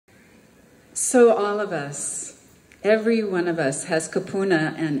So all of us, every one of us has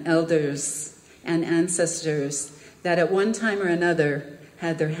kupuna and elders and ancestors that at one time or another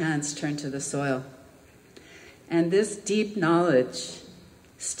had their hands turned to the soil. And this deep knowledge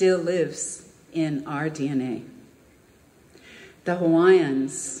still lives in our DNA. The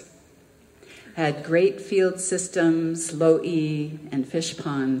Hawaiians had great field systems, lo'i, and fish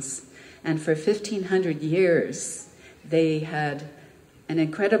ponds, and for 1,500 years they had an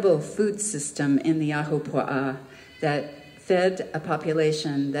incredible food system in the Ahupua'a that fed a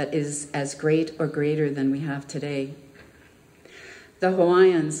population that is as great or greater than we have today. The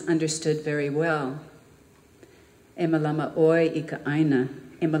Hawaiians understood very well e malama oi I ka aina,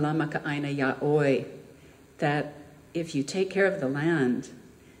 e malama ka aina ya oi, that if you take care of the land,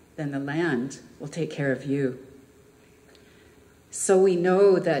 then the land will take care of you. So we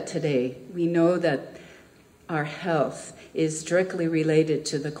know that today, we know that our health is directly related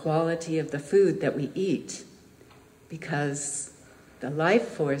to the quality of the food that we eat, because the life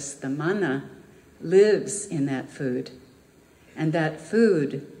force, the mana, lives in that food. And that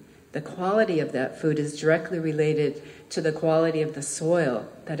food, the quality of that food is directly related to the quality of the soil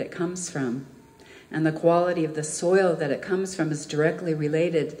that it comes from. And the quality of the soil that it comes from is directly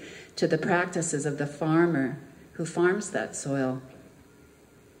related to the practices of the farmer who farms that soil.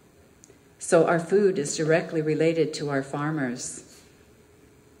 So our food is directly related to our farmers.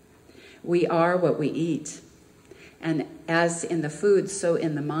 We are what we eat. And as in the food, so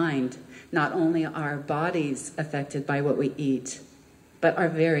in the mind, not only are our bodies affected by what we eat, but our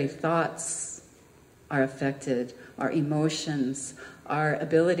very thoughts are affected, our emotions, our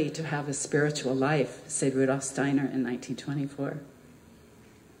ability to have a spiritual life, said Rudolf Steiner in 1924.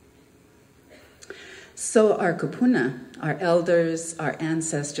 So our kupuna, our elders, our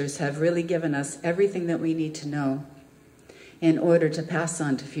ancestors have really given us everything that we need to know in order to pass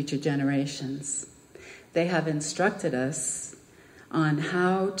on to future generations. They have instructed us on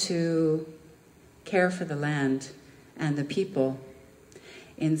how to care for the land and the people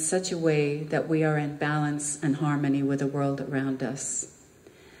in such a way that we are in balance and harmony with the world around us,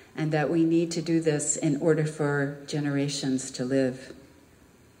 and that we need to do this in order for generations to live.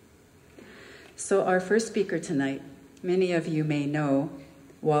 So our first speaker tonight, many of you may know,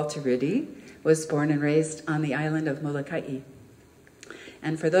 Walter Ritte, was born and raised on the island of Molokai.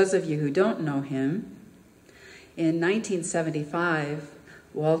 And for those of you who don't know him, in 1975,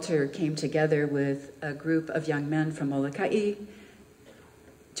 Walter came together with a group of young men from Molokai,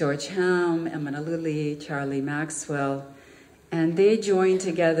 George Helm, Emanaluli, Charlie Maxwell, and they joined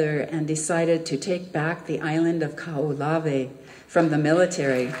together and decided to take back the island of Kaulave from the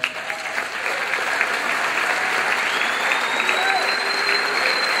military.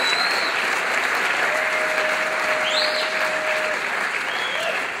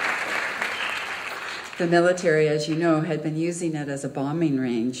 The military, as you know, had been using it as a bombing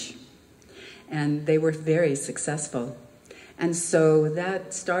range, and they were very successful. And so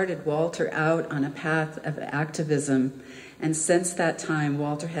that started Walter out on a path of activism. And since that time,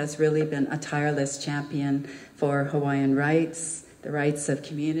 Walter has really been a tireless champion for Hawaiian rights, the rights of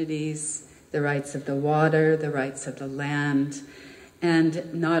communities, the rights of the water, the rights of the land,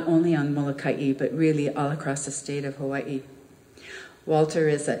 and not only on Molokai, but really all across the state of Hawaii. Walter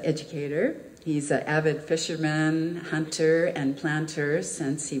is an educator. He's an avid fisherman, hunter, and planter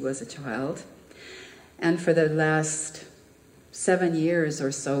since he was a child. And for the last 7 years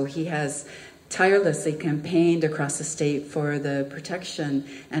or so, he has tirelessly campaigned across the state for the protection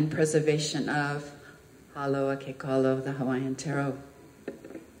and preservation of Haloa Kekalo, the Hawaiian taro.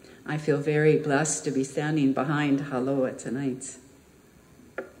 I feel very blessed to be standing behind Haloa tonight.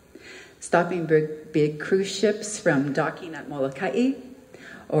 Stopping big cruise ships from docking at Molokai,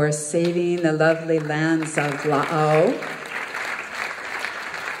 or saving the lovely lands of La'au,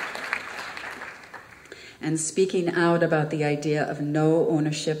 and speaking out about the idea of no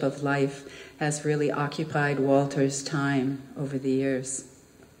ownership of life has really occupied Walter's time over the years.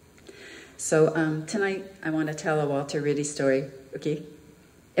 So tonight I want to tell a Walter Ritte story, okay?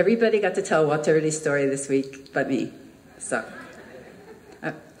 Everybody got to tell Walter Ritte's story this week but me. So,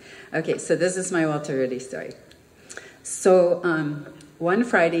 okay, so this is my Walter Ritte story. So one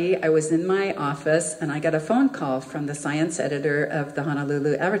Friday I was in my office and I got a phone call from the science editor of the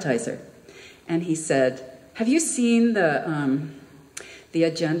Honolulu Advertiser. And he said, "Have you seen the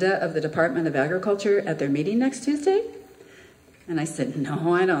agenda of the Department of Agriculture at their meeting next Tuesday?" And I said,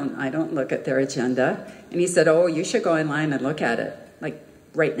 "No, I don't look at their agenda." And he said, "Oh, you should go online and look at it, like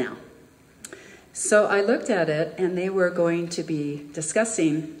right now." So I looked at it, and they were going to be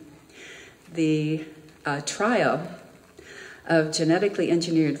discussing the trial of genetically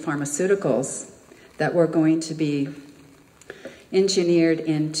engineered pharmaceuticals that were going to be engineered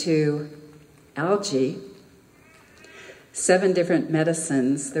into algae. 7 different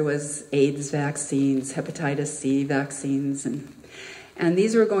medicines. There was AIDS vaccines, hepatitis C vaccines, and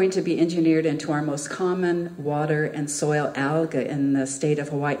these were going to be engineered into our most common water and soil alga in the state of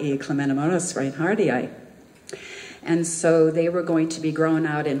Hawaii, Clemenomonas reinhardtii. And so they were going to be grown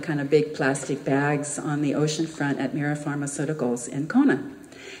out in kind of big plastic bags on the ocean front at Mira Pharmaceuticals in Kona.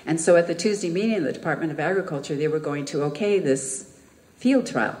 And so at the Tuesday meeting of the Department of Agriculture, they were going to okay this field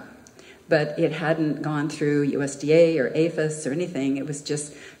trial. But it hadn't gone through USDA or APHIS or anything. It was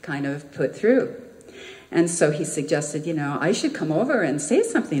just kind of put through. And so he suggested, I should come over and say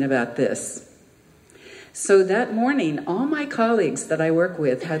something about this. So that morning, all my colleagues that I work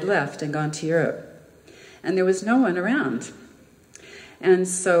with had left and gone to Europe. And there was no one around. And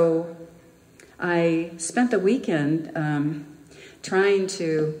so I spent the weekend trying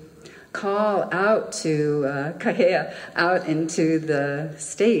to call out to Kahea, out into the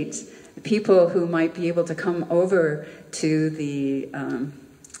state, people who might be able to come over to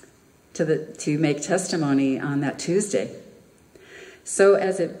to make testimony on that Tuesday. So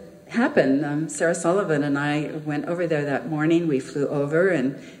as it happened, Sarah Sullivan and I went over there that morning. We flew over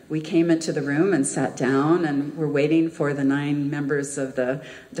and we came into the room and sat down, and we're waiting for the 9 members of the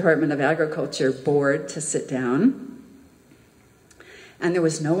Department of Agriculture board to sit down. And there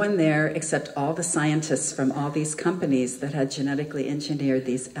was no one there except all the scientists from all these companies that had genetically engineered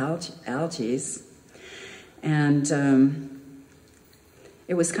these algae. And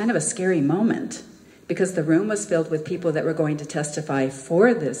it was kind of a scary moment because the room was filled with people that were going to testify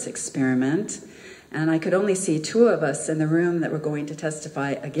for this experiment. And I could only see 2 of us in the room that were going to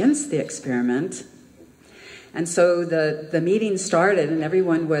testify against the experiment. And so the meeting started, and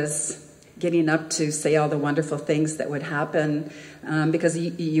everyone was getting up to say all the wonderful things that would happen because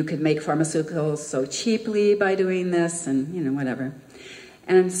you could make pharmaceuticals so cheaply by doing this and, whatever.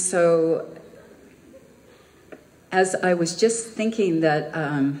 And so as I was just thinking that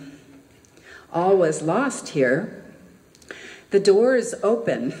all was lost here, the doors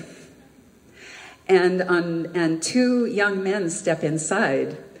open, and 2 young men step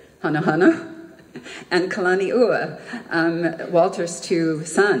inside, Hana and Kalani'ua, Walter's 2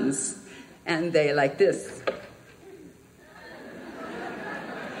 sons, and they like this.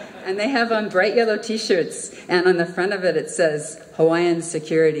 And they have on bright yellow t-shirts, and on the front of it, it says, Hawaiian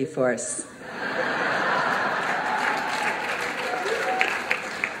Security Force.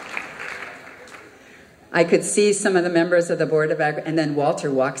 I could see some of the members of the Board of Agriculture, and then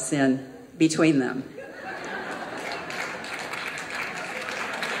Walter walks in between them.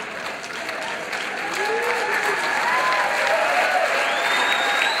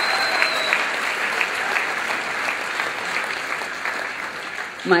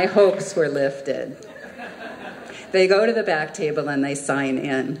 My hopes were lifted. They go to the back table and they sign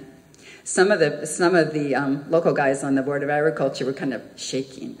in. Some of the local guys on the Board of Agriculture were kind of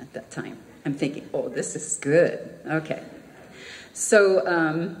shaking at that time. I'm thinking, oh, this is good. Okay. So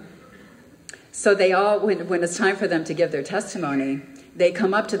they all, when it's time for them to give their testimony, they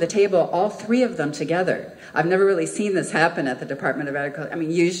come up to the table, all 3 of them together. I've never really seen this happen at the Department of Agriculture. I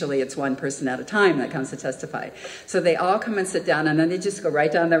mean, usually it's one person at a time that comes to testify. So they all come and sit down, and then they just go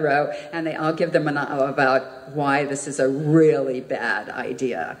right down the row, and they all give the mana'o about why this is a really bad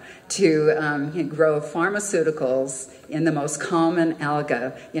idea to grow pharmaceuticals in the most common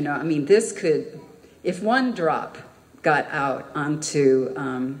alga. This could, if one drop got out onto,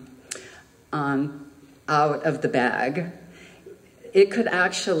 out of the bag, it could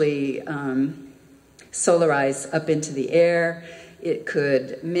actually solarize up into the air. It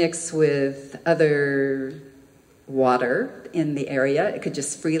could mix with other water in the area. It could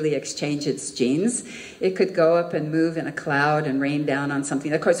just freely exchange its genes. It could go up and move in a cloud and rain down on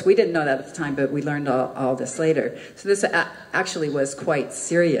something. Of course, we didn't know that at the time, but we learned all this later. So this actually was quite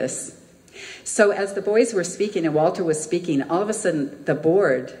serious. So as the boys were speaking and Walter was speaking, all of a sudden the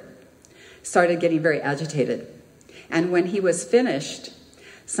board started getting very agitated. And when he was finished,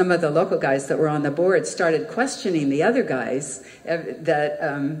 some of the local guys that were on the board started questioning the other guys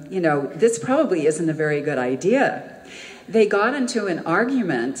that, this probably isn't a very good idea. They got into an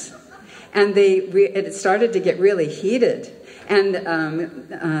argument, and it started to get really heated.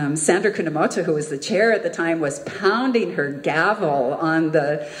 And Sandra Kunamoto, who was the chair at the time, was pounding her gavel on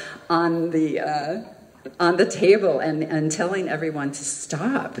the table and telling everyone to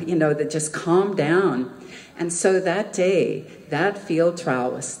stop, that just calm down. And so that day, that field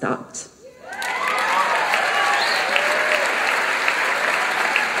trial was stopped.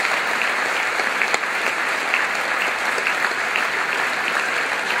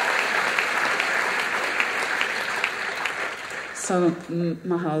 So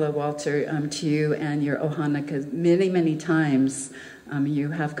mahalo, Walter, to you and your ohana, because many, many times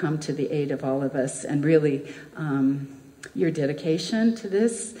you have come to the aid of all of us, and really your dedication to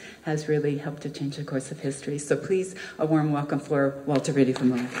this has really helped to change the course of history. So please, a warm welcome for Walter Ritte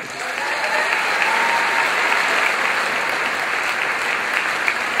from Kauai.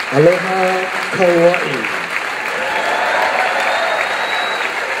 Aloha, Kauai.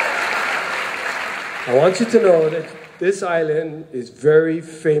 I want you to know that this island is very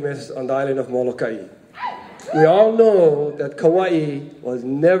famous on the island of Molokai. We all know that Kauai was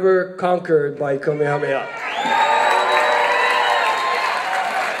never conquered by Kamehameha.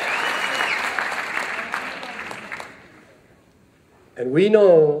 And we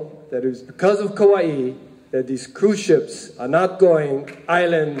know that it was because of Kauai that these cruise ships are not going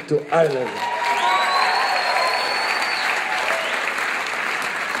island to island.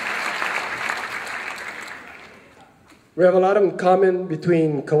 We have a lot in common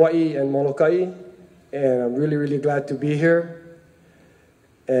between Kauai and Molokai, and I'm really, really glad to be here.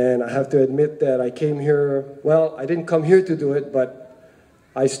 And I have to admit that I came here, well, I didn't come here to do it, but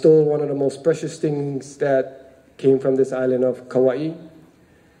I stole one of the most precious things that came from this island of Kauai,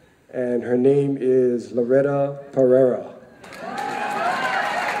 and her name is Ritte Pereira.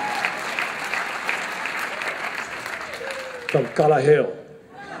 From Kalaheo.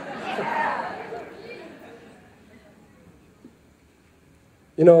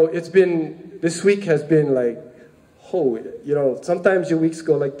 You know, this week has been like, sometimes your weeks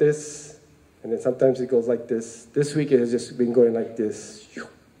go like this, and then sometimes it goes like this. This week it has just been going like this.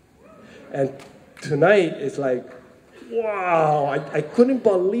 And tonight it's like, wow, I couldn't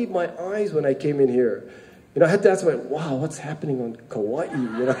believe my eyes when I came in here. I had to ask myself, wow, what's happening on Kauai,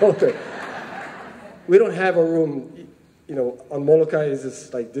 We don't have a room, on Molokai is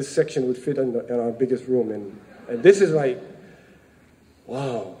just like this section would fit in our biggest room. And this is like,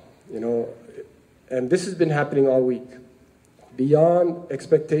 wow, and this has been happening all week. Beyond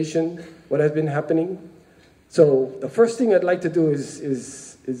expectation, what has been happening. So the first thing I'd like to do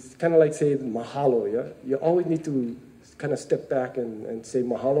is kind of like say mahalo, yeah? You always need to kind of step back and say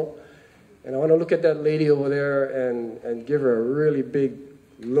mahalo. And I want to look at that lady over there and give her a really big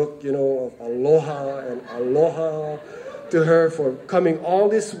look, of aloha and aloha to her for coming all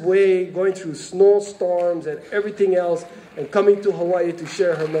this way, going through snowstorms and everything else, and coming to Hawaii to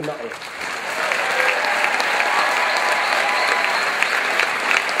share her mana'o.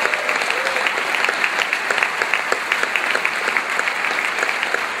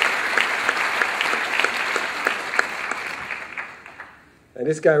 And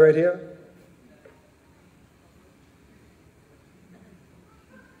this guy right here,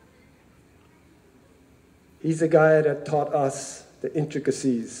 he's the guy that taught us the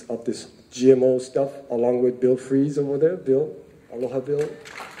intricacies of this GMO stuff, along with Bill Freeze over there. Bill, aloha Bill.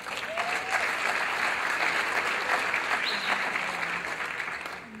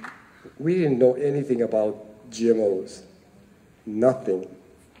 We didn't know anything about GMOs. Nothing.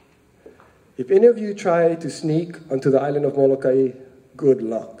 If any of you try to sneak onto the island of Molokai, good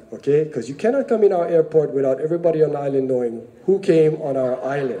luck, okay? Because you cannot come in our airport without everybody on the island knowing who came on our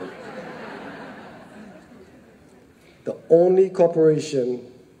island. The only corporation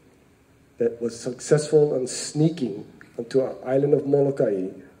that was successful in sneaking onto our island of Molokai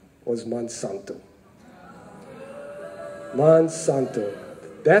was Monsanto. Monsanto.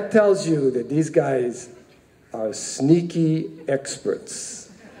 That tells you that these guys are sneaky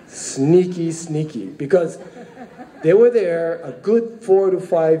experts. Sneaky, sneaky. Because they were there a good 4 to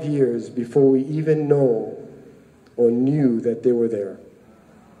 5 years before we even know or knew that they were there.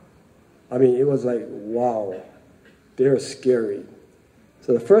 I mean, it was like, wow. They're scary.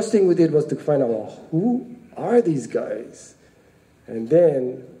 So the first thing we did was to find out, well, who are these guys? And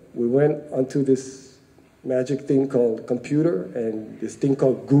then we went onto this magic thing called computer and this thing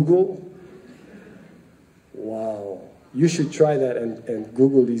called Google. Wow. You should try that and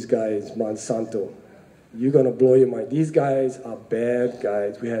Google these guys, Monsanto. You're going to blow your mind. These guys are bad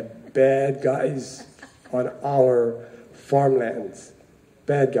guys. We had bad guys on our farmlands.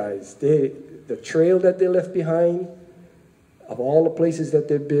 Bad guys. The trail that they left behind, of all the places that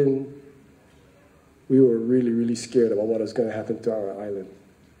they've been, we were really, really scared about what was going to happen to our island.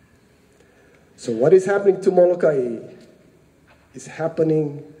 So what is happening to Molokai is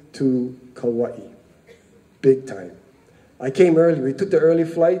happening to Kauai. Big time. I came early. We took the early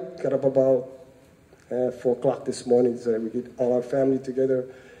flight, got up about 4 o'clock this morning, so that we get all our family together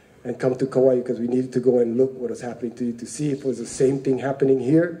and come to Kauai because we needed to go and look what was happening to see if it was the same thing happening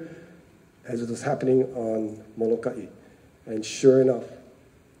here as it was happening on Molokai. And sure enough,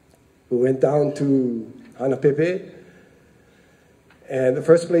 we went down to Hanapepe, And the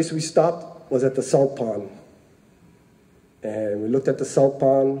first place we stopped was at the salt pond. And we looked at the salt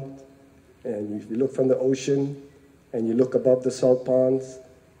pond, and if you look from the ocean, and you look above the salt ponds,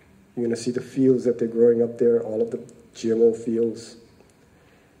 you're going to see the fields that they're growing up there, all of the GMO fields.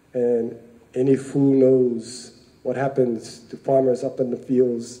 And any fool knows what happens to farmers up in the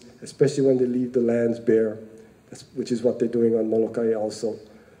fields, especially when they leave the lands bare, which is what they're doing on Molokai also,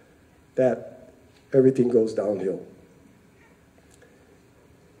 that everything goes downhill.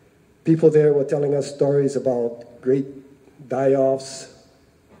 People there were telling us stories about great die-offs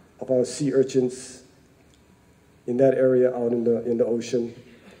of our sea urchins in that area out in the ocean.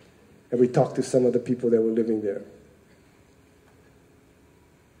 And we talked to some of the people that were living there.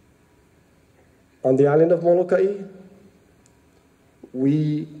 On the island of Molokai,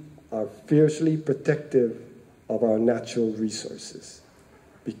 we are fiercely protective of our natural resources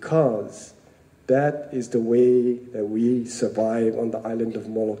because that is the way that we survive on the island of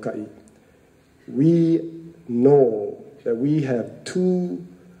Molokai. We know that we have two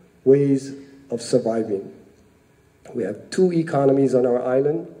ways of surviving. We have two economies on our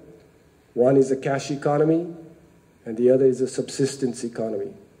island. One is a cash economy, and the other is a subsistence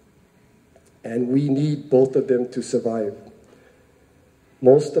economy. And we need both of them to survive.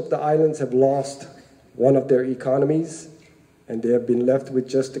 Most of the islands have lost one of their economies, and they have been left with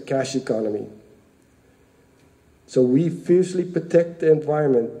just the cash economy. So we fiercely protect the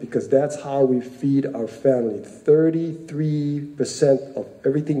environment because that's how we feed our family. 33% of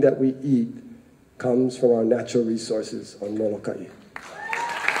everything that we eat comes from our natural resources on Molokai.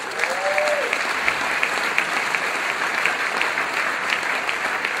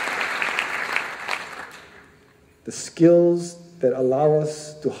 The skills that allow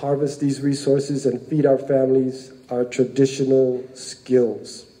us to harvest these resources and feed our families are traditional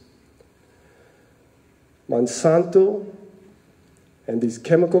skills. Monsanto and these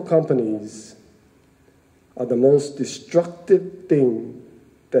chemical companies are the most destructive thing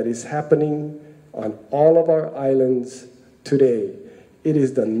that is happening on all of our islands today. It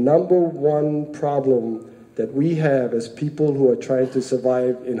is the number one problem that we have as people who are trying to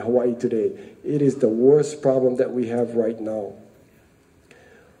survive in Hawaii today. It is the worst problem that we have right now.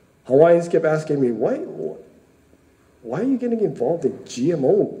 Hawaiians kept asking me, why are you getting involved in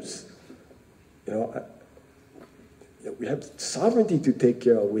GMOs? We have sovereignty to take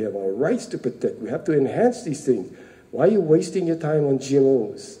care of. We have our rights to protect. We have to enhance these things. Why are you wasting your time on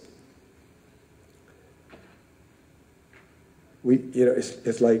GMOs?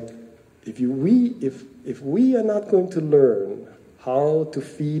 It's like if we are not going to learn how to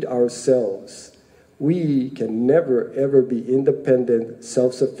feed ourselves, we can never, ever be independent,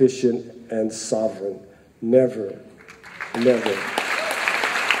 self-sufficient, and sovereign. Never, never.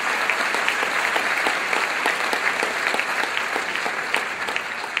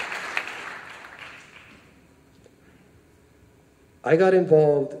 I got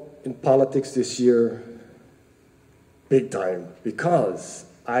involved in politics this year big time because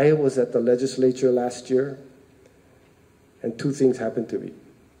I was at the legislature last year and two things happened to me.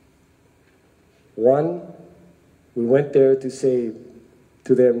 One, we went there to say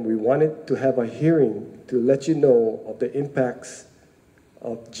to them we wanted to have a hearing to let you know of the impacts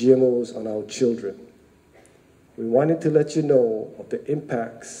of GMOs on our children. We wanted to let you know of the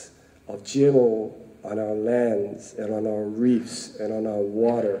impacts of GMO on our lands and on our reefs and on our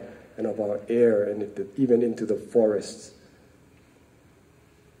water and of our air and even into the forests.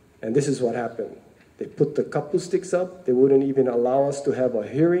 And this is what happened. They put the kapu sticks up. They wouldn't even allow us to have a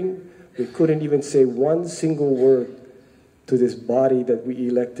hearing. We couldn't even say one single word to this body that we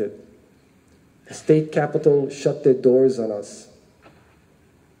elected. The state capitol shut their doors on us.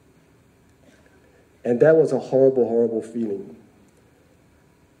 And that was a horrible, horrible feeling.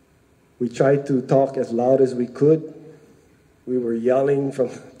 We tried to talk as loud as we could. We were yelling from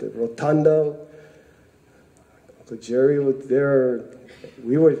the rotunda. Uncle Jerry was there.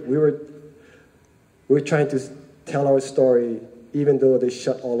 We were trying to tell our story even though they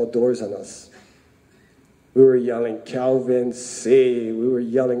shut all the doors on us. We were yelling, Calvin, say. We were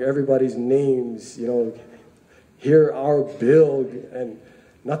yelling everybody's names, hear our bill, and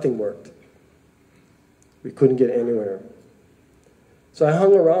nothing worked. We couldn't get anywhere. So I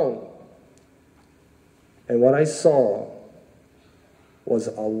hung around. And what I saw was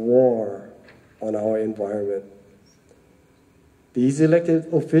a war on our environment. These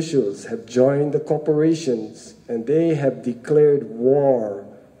elected officials have joined the corporations and they have declared war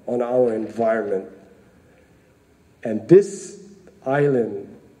on our environment. And this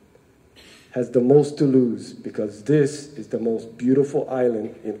island has the most to lose because this is the most beautiful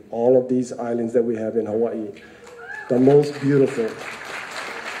island in all of these islands that we have in Hawaii. the most beautiful.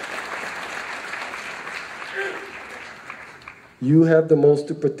 You have the most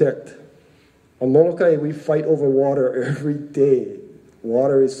to protect. On Molokai, we fight over water every day.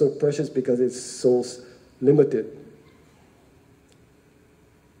 Water is so precious because it's so limited.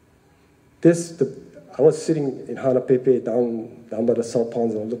 I was sitting in Hanapepe down by the salt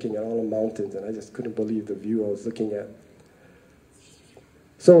ponds and looking at all the mountains, and I just couldn't believe the view I was looking at.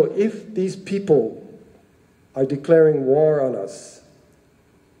 So if these people are declaring war on us,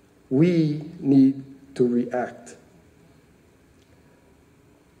 we need to react.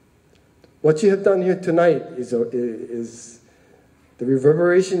 What you have done here tonight is the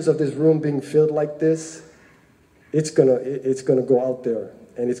reverberations of this room being filled like this. It's gonna go out there,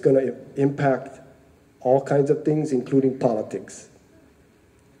 and it's gonna impact all kinds of things, including politics.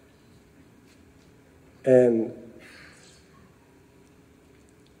 And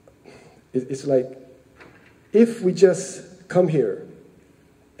it's like, if we just come here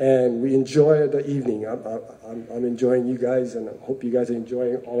and we enjoy the evening, I'm enjoying you guys, and I hope you guys are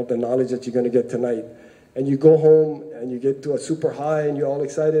enjoying all of the knowledge that you're going to get tonight. And you go home and you get to a super high and you're all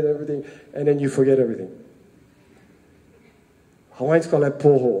excited and everything, and then you forget everything. Hawaiians call that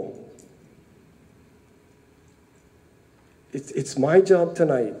poho. It's my job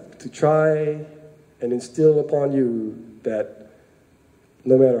tonight to try and instill upon you that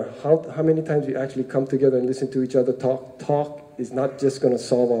no matter how many times we actually come together and listen to each other talk is not just going to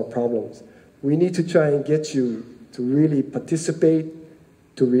solve our problems. We need to try and get you to really participate,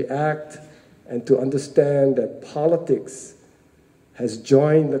 to react, and to understand that politics has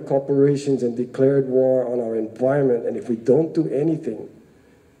joined the corporations and declared war on our environment. And if we don't do anything,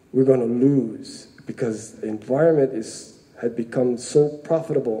 we're going to lose, because the environment had become so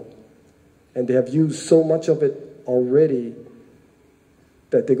profitable, and they have used so much of it already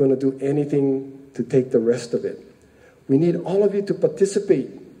that they're going to do anything to take the rest of it. We need all of you to participate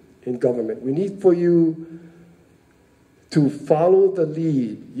in government. We need for you to follow the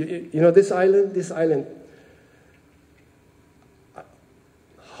lead. You know, this island,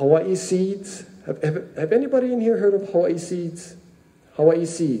 Hawaii seeds. Have anybody in here heard of Hawaii seeds? Hawaii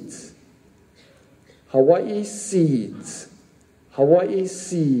seeds. Hawaii seeds. Hawaii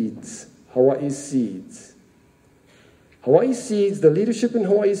seeds. Hawaii seeds. Hawaii seeds, the leadership in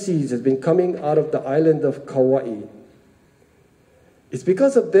Hawaii seeds has been coming out of the island of Kauai. It's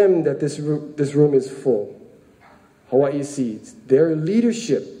because of them that this room is full. Hawaii seeds. Their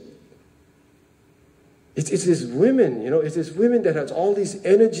leadership. It's this women, it's this women that has all this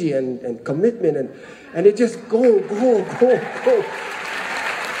energy and commitment, and they just go.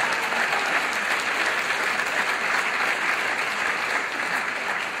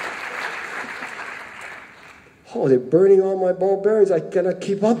 Oh, they're burning all my ball bearings. I cannot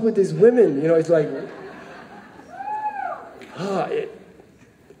keep up with these women. It's like,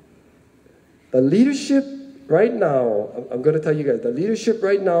 the leadership right now, I'm going to tell you guys, the leadership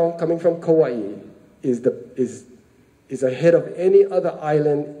right now coming from Kauai is ahead of any other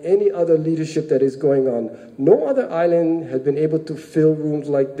island, any other leadership that is going on. No other island has been able to fill rooms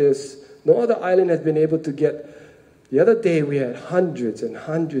like this. No other island has been able to get. The other day we had hundreds and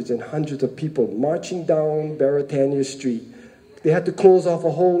hundreds and hundreds of people marching down Baratania Street. They had to close off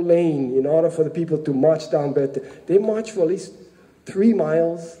a whole lane in order for the people to march down Baratania. They marched for at least 3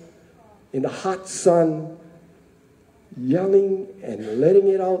 miles in the hot sun, yelling and letting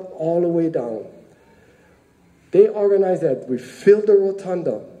it out all the way down. They organized that. We filled the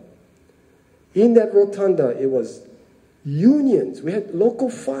rotunda. In that rotunda, it was unions. We had local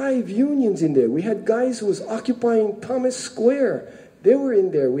 5 unions in there. We had guys who was occupying Thomas Square. They were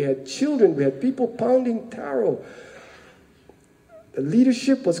in there. We had children. We had people pounding taro. The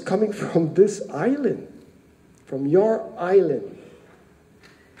leadership was coming from this island, from your island.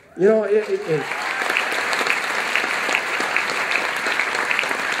 You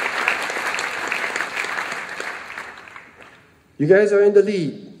guys are in the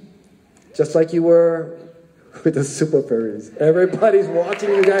lead, just like you were with the Super Fairies. Everybody's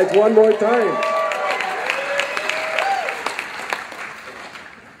watching you guys one more time.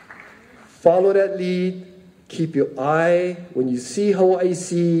 Follow that lead. Keep your eye. When you see Hawaii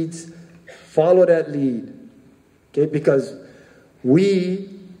seeds, follow that lead. Okay, because we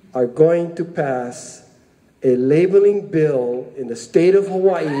are going to pass a labeling bill in the state of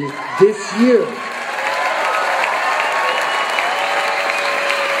Hawaii this year.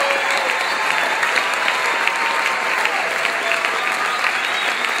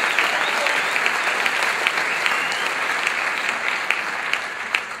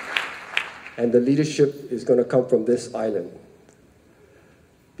 And the leadership is going to come from this island.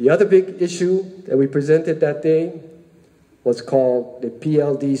 The other big issue that we presented that day was called the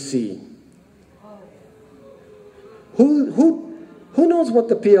PLDC. Who knows what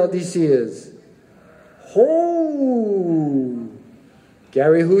the PLDC is? Oh,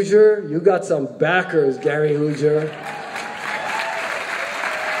 Gary Hoosier, you got some backers, Gary Hoosier.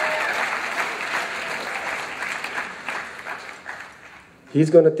 He's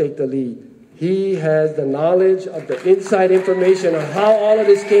going to take the lead. He has the knowledge of the inside information on how all of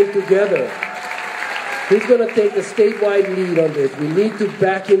this came together. He's going to take the statewide lead on this. We need to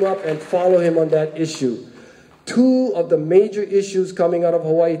back him up and follow him on that issue. Two of the major issues coming out of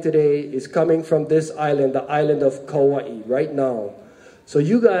Hawaii today is coming from this island, the island of Kauai, right now. So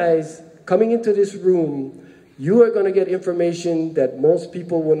you guys, coming into this room, you are going to get information that most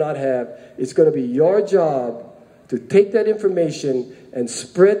people will not have. It's going to be your job to take that information and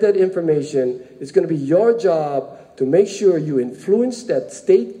spread that information. It's going to be your job to make sure you influence that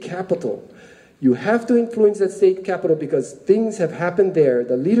state capital. You have to influence that state capital because things have happened there.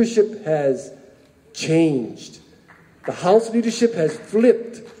 The leadership has changed. The House leadership has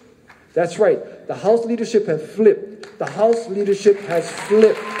flipped. That's right. The House leadership has flipped. The House leadership has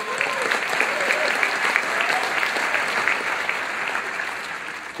flipped.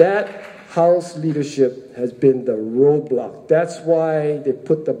 That House leadership has been the roadblock. That's why they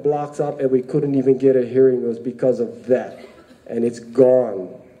put the blocks up and we couldn't even get a hearing. It was because of that. And it's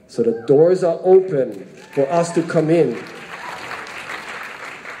gone. So the doors are open for us to come in.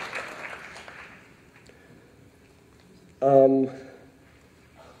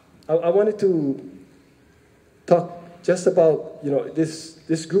 I wanted to talk just about,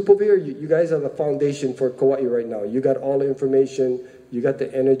 this group over here. You guys are the foundation for Kauai right now. You got all the information. You got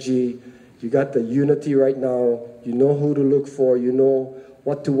the energy. You got the unity right now. You know who to look for. You know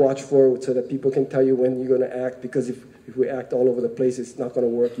what to watch for so that people can tell you when you're going to act. Because if we act all over the place, it's not going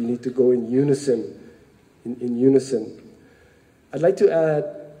to work. You need to go in unison. In unison. I'd like to add,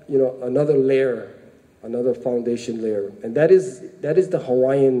 another layer, another foundation layer. And that is the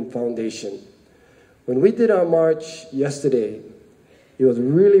Hawaiian foundation. When we did our march yesterday, it was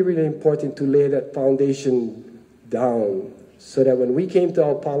really, really important to lay that foundation down so that when we came to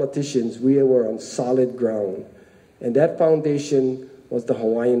our politicians, we were on solid ground. And that foundation was the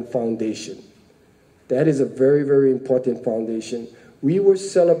Hawaiian foundation. That is a very, very important foundation. We were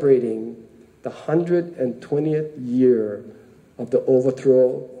celebrating the 120th year of the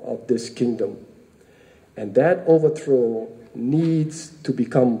overthrow of this kingdom. And that overthrow needs to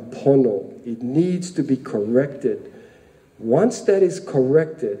become pono. It needs to be corrected. Once that is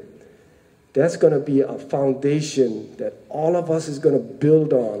corrected, that's going to be a foundation that all of us is going to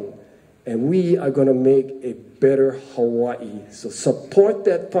build on, and we are going to make a better Hawaii. So support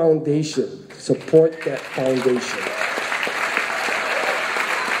that foundation. Support that foundation.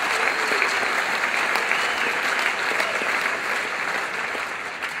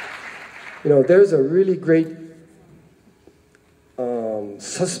 There's a really great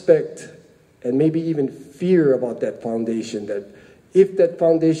suspect and maybe even fear about that foundation, that if that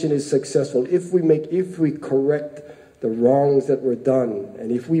foundation is successful, if we correct the wrongs that were done,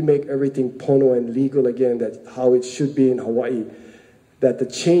 and if we make everything pono and legal again, that's how it should be in Hawaii, that the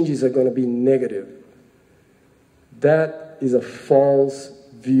changes are going to be negative. That is a false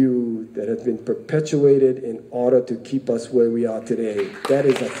view that has been perpetuated in order to keep us where we are today. That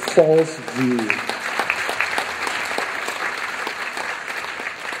is a false view.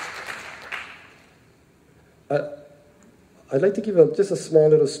 I'd like to give just a small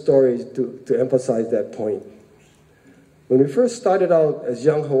little story to emphasize that point. When we first started out as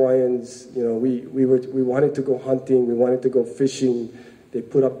young Hawaiians, we wanted to go hunting, we wanted to go fishing. They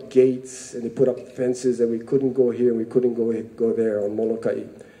put up gates and they put up fences and we couldn't go here, we couldn't go there on Molokai.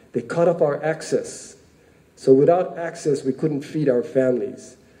 They cut off our access. So without access, we couldn't feed our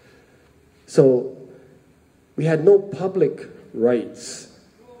families. So we had no public rights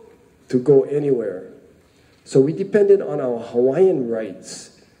to go anywhere. So we depended on our Hawaiian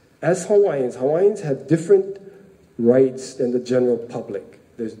rights. As Hawaiians have different rights than the general public.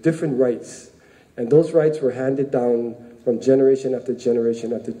 There's different rights. And those rights were handed down from generation after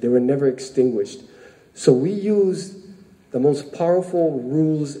generation after. They were never extinguished. So we used the most powerful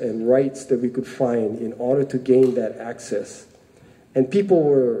rules and rights that we could find in order to gain that access. And people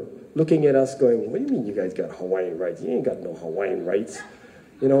were looking at us going, what do you mean you guys got Hawaiian rights? You ain't got no Hawaiian rights.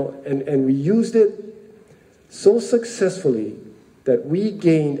 And we used it so successfully that we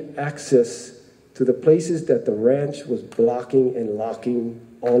gained access to the places that the ranch was blocking and locking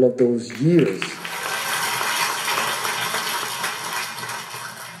all of those years.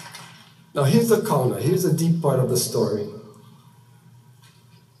 Now here's the kauna, here's the deep part of the story.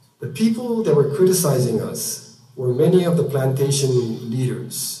 The people that were criticizing us were many of the plantation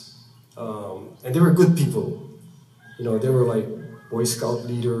leaders. And they were good people. You know, they were like Boy Scout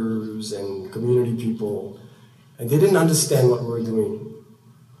leaders and community people. And they didn't understand what we were doing.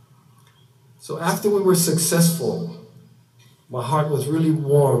 So after we were successful, my heart was really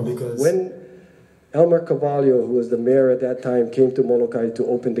warm because when Elmer Carvalho, who was the mayor at that time, came to Molokai to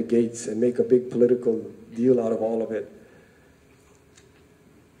open the gates and make a big political deal out of all of it,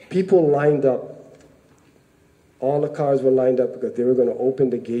 people lined up. All the cars were lined up because they were going to open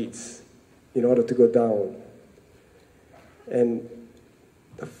the gates in order to go down. And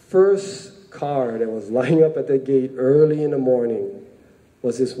the first car that was lining up at the gate early in the morning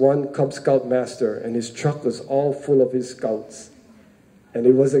was this one Cub Scout master, and his truck was all full of his scouts. And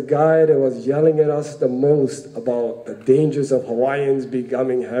it was a guy that was yelling at us the most about the dangers of Hawaiians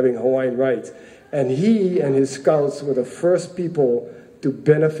having Hawaiian rights. And he and his scouts were the first people to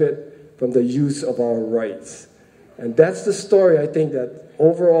benefit from the use of our rights. And that's the story, I think, that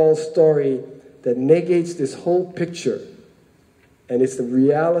overall story that negates this whole picture. And it's the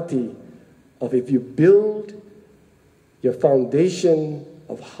reality of if you build your foundation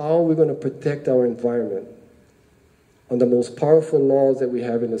of how we're going to protect our environment on the most powerful laws that we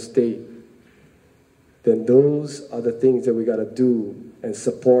have in the state, then those are the things that we got to do and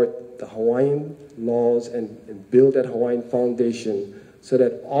support the Hawaiian laws and build that Hawaiian foundation so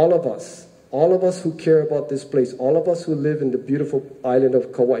that all of us who care about this place, all of us who live in the beautiful island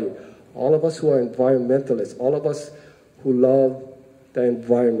of Kauai, all of us who are environmentalists, all of us who love the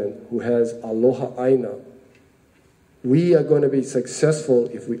environment, who has aloha aina, we are going to be successful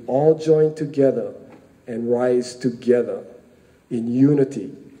if we all join together and rise together in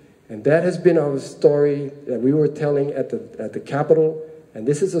unity. And that has been our story that we were telling at the Capitol. And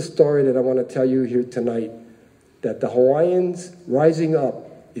this is a story that I want to tell you here tonight, that the Hawaiians rising up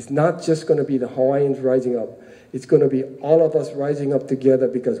is not just going to be the Hawaiians rising up. It's going to be all of us rising up together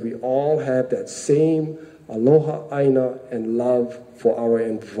because we all have that same aloha aina and love for our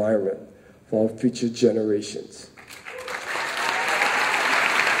environment, for our future generations.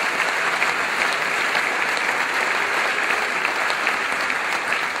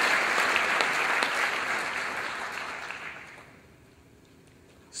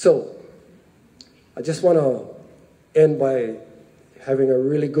 So, I just want to end by having a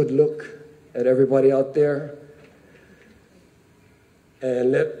really good look at everybody out there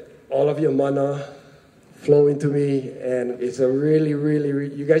and let all of your mana flow into me. And it's a really,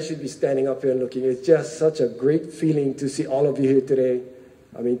 you guys should be standing up here and looking. It's just such a great feeling to see all of you here today,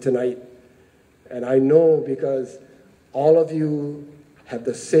 tonight. And I know because all of you have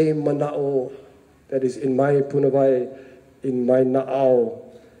the same mana'o that is in my punawai, in my na'au,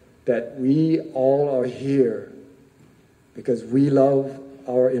 that we all are here because we love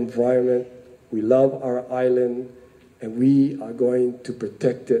our environment, we love our island, and we are going to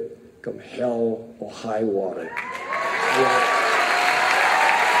protect it come hell or high water. Yeah.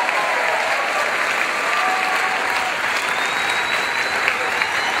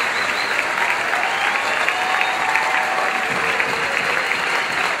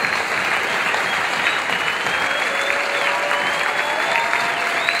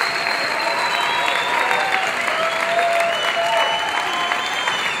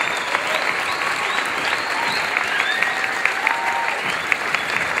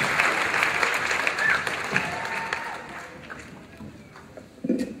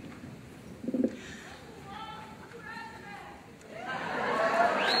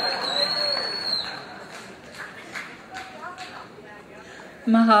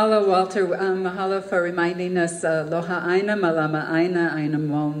 Mahalo, Walter. Mahalo for reminding us, loha aina, malama aina, aina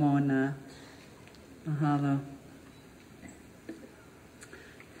momona. Mahalo.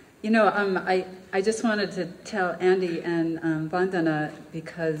 You know, I just wanted to tell Andy and Vandana,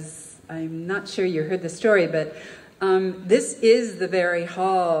 because I'm not sure you heard the story, but this is the very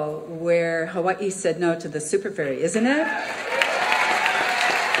hall where Hawaii said no to the super ferry, isn't it?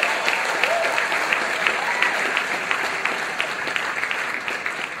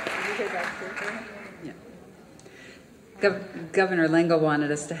 Governor Lengo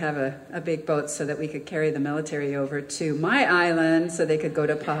wanted us to have a big boat so that we could carry the military over to my island so they could go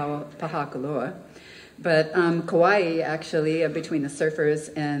to Pahakulua. But Kauai, actually, between the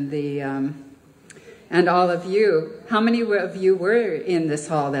surfers and all of you, how many of you were in this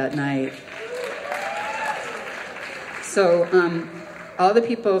hall that night? So all the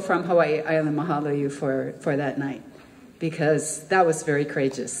people from Hawaii Island, mahalo you for that night, because that was very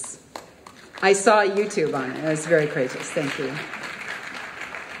courageous. I saw YouTube on it. It was very courageous. Thank you.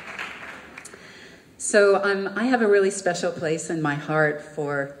 So I have a really special place in my heart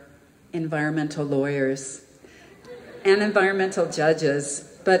for environmental lawyers. and environmental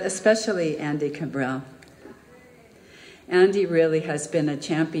judges, but especially Andy Kimbrell. Andy really has been a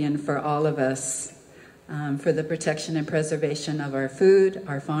champion for all of us for the protection and preservation of our food,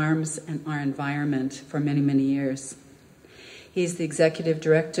 our farms, and our environment for many, many years. He's the executive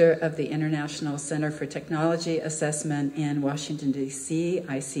director of the International Center for Technology Assessment in Washington, D.C.,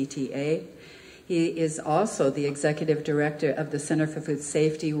 ICTA. He is also the executive director of the Center for Food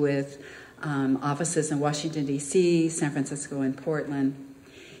Safety with offices in Washington, D.C., San Francisco, and Portland.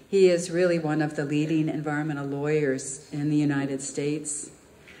 He is really one of the leading environmental lawyers in the United States.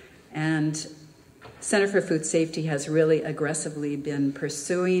 And Center for Food Safety has really aggressively been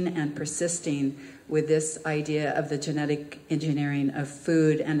pursuing and persisting with this idea of the genetic engineering of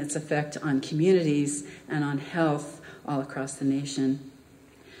food and its effect on communities and on health all across the nation.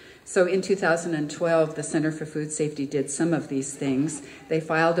 So in 2012, the Center for Food Safety did some of these things. They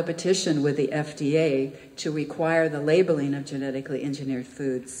filed a petition with the FDA to require the labeling of genetically engineered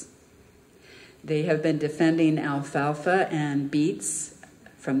foods. They have been defending alfalfa and beets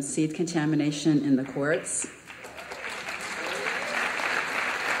from seed contamination in the quartz.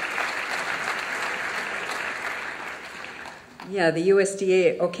 Yeah, the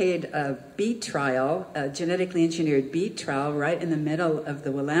USDA okayed a beet trial, a genetically engineered beet trial, right in the middle of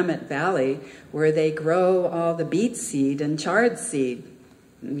the Willamette Valley, where they grow all the beet seed and chard seed.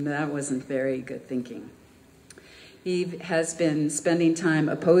 That wasn't very good thinking. He has been spending time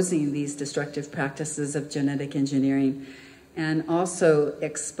opposing these destructive practices of genetic engineering and also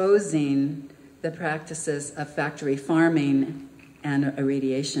exposing the practices of factory farming and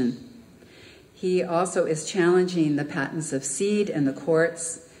irradiation. He also is challenging the patents of seed and the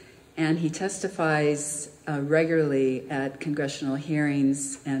quartz, and he testifies regularly at congressional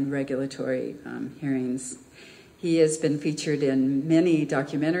hearings and regulatory hearings. He has been featured in many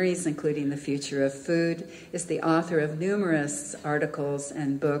documentaries, including The Future of Food, is the author of numerous articles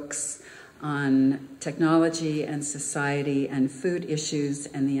and books on technology and society and food issues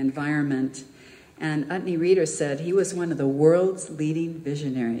and the environment. And Utne Reader said he was one of the world's leading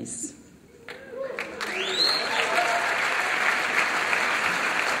visionaries.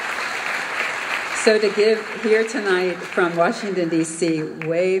 So to give here tonight from Washington, D.C.,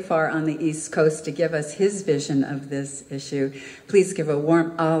 way far on the East Coast, to give us his vision of this issue, please give a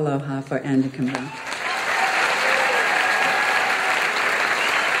warm aloha for Andy Kimbrell.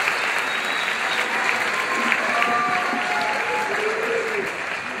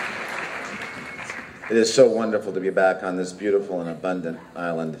 It is so wonderful to be back on this beautiful and abundant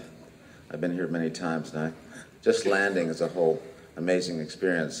island. I've been here many times now. Just landing is a whole amazing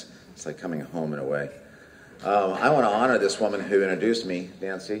experience. It's like coming home in a way. I want to honor this woman who introduced me,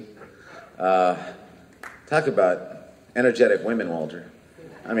 Nancy. Talk about energetic women, Walter.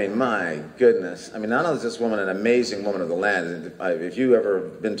 I mean, my goodness. I mean, not only is this woman an amazing woman of the land, if you've ever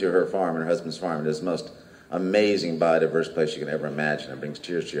been to her farm and her husband's farm, it is the most amazing, biodiverse place you can ever imagine. It brings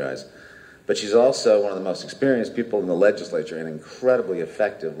tears to your eyes. But she's also one of the most experienced people in the legislature, an incredibly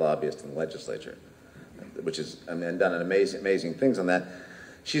effective lobbyist in the legislature, which is, and done an amazing things on that.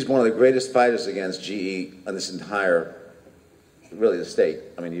 She's one of the greatest fighters against GE on this entire, really the state.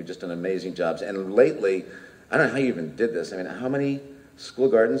 I mean, you've just done amazing jobs. And lately, I don't know how you even did this. I mean, how many school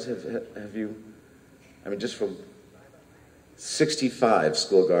gardens have you, I mean, just from 65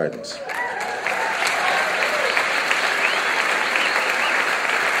 school gardens.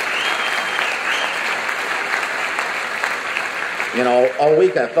 You know, all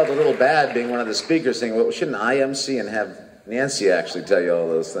week I felt a little bad being one of the speakers saying, well, shouldn't I MC and have Nancy actually tell you all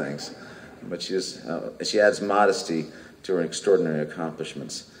those things? But she adds modesty to her extraordinary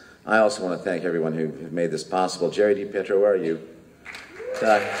accomplishments. I also want to thank everyone who made this possible. Jerry DiPietro, where are you?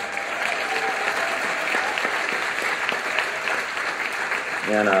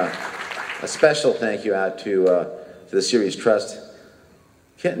 And a special thank you out to the Series Trust.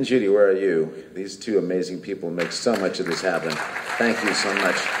 Kent and Judy, where are you? These two amazing people make so much of this happen. Thank you so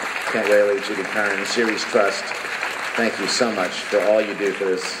much. Kent Whaley, Judy Kern, Series Trust. Thank you so much for all you do for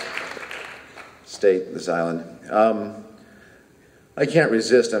this state, this island. I can't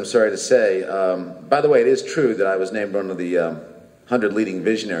resist, I'm sorry to say. By the way, it is true that I was named one of the 100 leading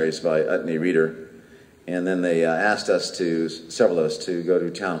visionaries by Utne Reader. And then they asked us to, several of us, to go to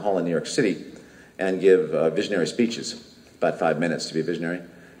town hall in New York City and give visionary speeches. About 5 minutes to be a visionary,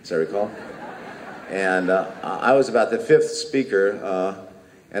 as I recall. And I was about the fifth speaker,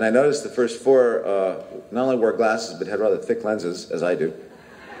 and I noticed the first four not only wore glasses, but had rather thick lenses, as I do.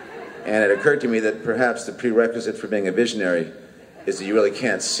 And it occurred to me that perhaps the prerequisite for being a visionary is that you really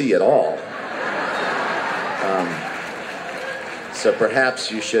can't see at all. So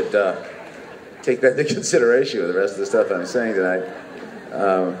perhaps you should take that into consideration with the rest of the stuff I'm saying tonight.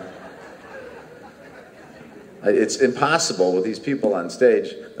 It's impossible with these people on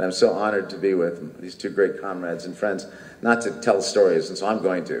stage that I'm so honored to be with, these two great comrades and friends, not to tell stories, and so I'm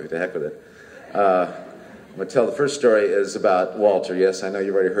going to heck with it. I'm going to tell the first story is about Walter. Yes, I know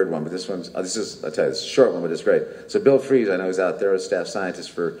you've already heard one, but this is, I'll tell you, it's a short one, but it's great. So Bill Fries, I know, is out there, a staff scientist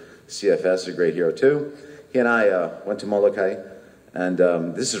for CFS, a great hero too. He and I went to Molokai, and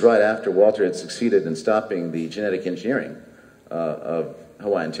this is right after Walter had succeeded in stopping the genetic engineering of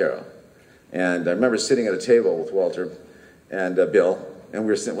Hawaiian taro. And I remember sitting at a table with Walter and Bill, and we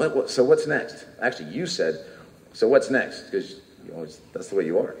were saying, so what's next? Actually, you said, so what's next? Because that's the way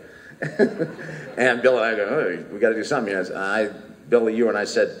you are. And Bill and I go, oh, we got to do something here. Bill, you and I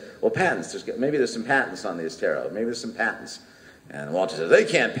said, well, patents. Maybe there's some patents on these taro. Maybe there's some patents. And Walter says, they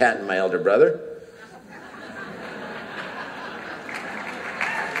can't patent my elder brother.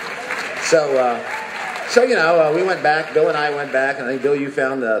 So we went back, Bill and I went back, and I think, Bill, you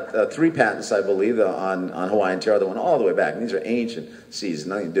found 3 patents, I believe, on Hawaiian taro that went all the way back. And these are ancient seeds,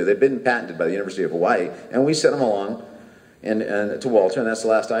 nothing to do. They've been patented by the University of Hawaii, and we sent them along and to Walter, and that's the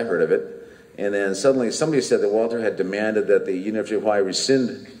last I heard of it. And then suddenly somebody said that Walter had demanded that the University of Hawaii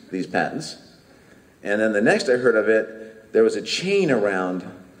rescind these patents. And then the next I heard of it, there was a chain around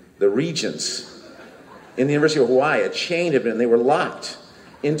the regents in the University of Hawaii. A chain had been, they were locked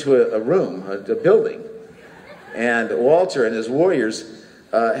into a room, a building. And Walter and his warriors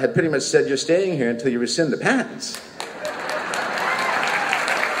had pretty much said, you're staying here until you rescind the patents.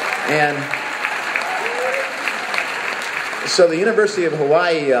 And so the University of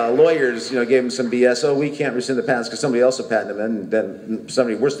Hawaii lawyers, gave him some BS. Oh, we can't rescind the patents because somebody else will patent them, and then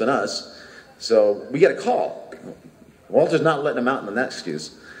somebody worse than us. So we get a call. Walter's not letting him out on that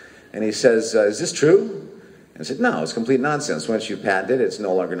excuse. And he says, is this true? And I said, no, it's complete nonsense. Once you patent it, it's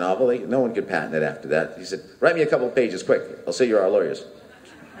no longer novel. No one could patent it after that. He said, write me a couple of pages, quick. I'll say you're our lawyers.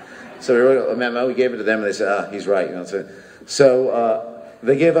 So we wrote a memo. We gave it to them, and they said, he's right. So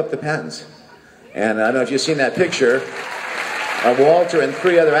they gave up the patents. And I don't know if you've seen that picture of Walter and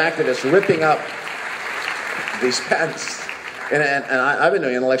 3 other activists ripping up these patents. And I've been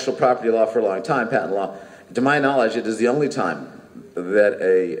doing intellectual property law for a long time, patent law. To my knowledge, it is the only time that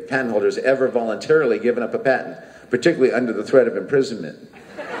a patent holder has ever voluntarily given up a patent, particularly under the threat of imprisonment.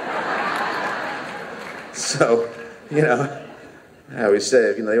 So, I always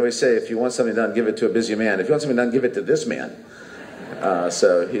say, they always say, if you want something done, give it to a busy man. If you want something done, give it to this man.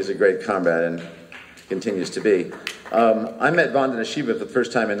 So he's a great comrade and continues to be. I met Vandana Shiva for the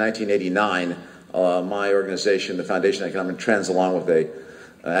first time in 1989. My organization, the Foundation Economic Trends, along with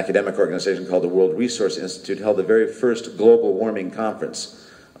an academic organization called the World Resource Institute, held the very first global warming conference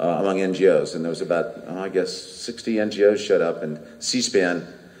among NGOs. And there was about, 60 NGOs showed up, and C-SPAN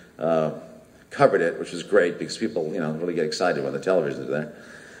covered it, which was great because people, really get excited when the television is there.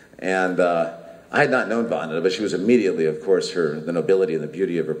 And I had not known Vandana, but she was immediately, of course, the nobility and the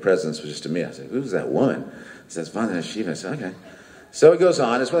beauty of her presence was just to me. I said, who's that woman? He says, Vandana Shiva. I said, okay. So it goes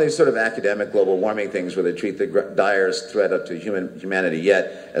on. It's one of these sort of academic global warming things where they treat the direst threat up to humanity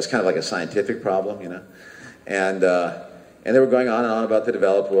yet as kind of like a scientific problem, And they were going on and on about the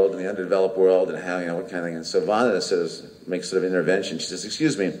developed world and the underdeveloped world and how, what kind of thing. And so Vandana makes sort of intervention. She says,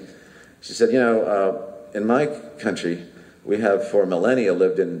 excuse me. She said, in my country, we have for millennia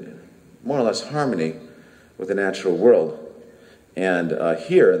lived in more or less harmony with the natural world. And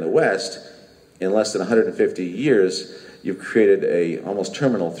here in the West, in less than 150 years, you've created a almost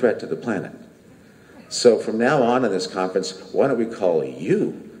terminal threat to the planet. So from now on in this conference, why don't we call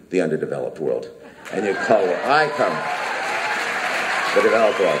you the underdeveloped world? And you call where I come the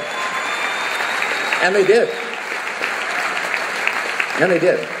developed world. And they did. And they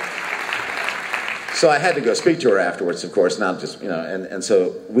did. So I had to go speak to her afterwards, of course, not just, and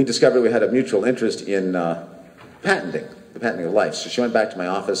so we discovered we had a mutual interest in patenting, the patenting of life. So she went back to my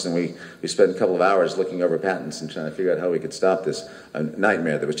office, and we spent a couple of hours looking over patents and trying to figure out how we could stop this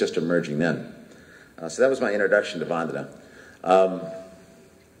nightmare that was just emerging then. So that was my introduction to Vandana.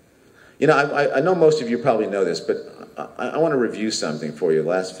 I know most of you probably know this, but I want to review something for you. The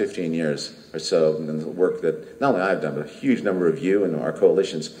last 15 years or so, and the work that not only I've done, but a huge number of you and our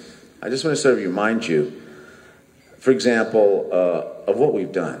coalitions. I just want to sort of remind you, for example, of what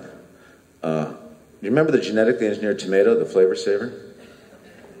we've done. You remember the genetically engineered tomato, the flavor saver?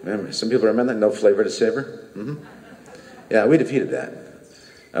 Remember, some people remember that? No flavor to savor? Mm-hmm. Yeah, we defeated that.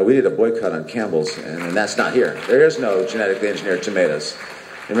 We did a boycott on Campbell's, and that's not here. There is no genetically engineered tomatoes.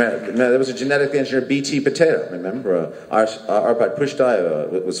 Remember, there was a genetically engineered BT potato. Remember, Arpad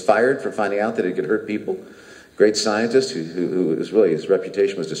Pushtai was fired for finding out that it could hurt people. great scientist who was really, his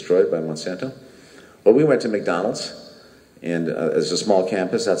reputation was destroyed by Monsanto. Well, we went to McDonald's, and it's a small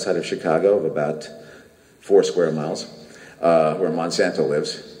campus outside of Chicago of about 4 square miles, where Monsanto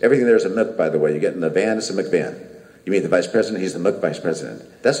lives. Everything there is a McK, by the way. You get in the van, it's a McVan. You meet the vice president, he's the McK vice president.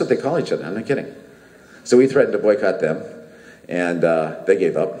 That's what they call each other, I'm not kidding. So we threatened to boycott them, and they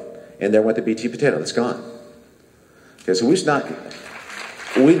gave up, and there went the BT potato, it's gone. Okay, so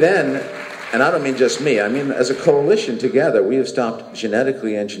we then, and I don't mean just me, I mean as a coalition together, we have stopped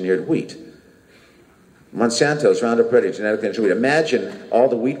genetically engineered wheat. Monsanto's Roundup Ready, genetically engineered wheat. Imagine all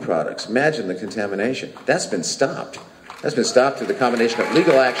the wheat products. Imagine the contamination. That's been stopped. That's been stopped through the combination of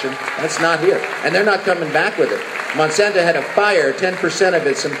legal action. That's not here. And they're not coming back with it. Monsanto had to fire 10% of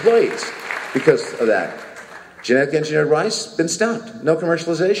its employees because of that. Genetically engineered rice, been stopped. No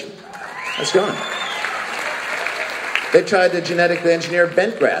commercialization. That's gone. They tried to genetically engineer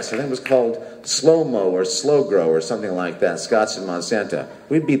bent grass. I think it was called slow-mo or slow-grow or something like that. Scotts and Monsanto.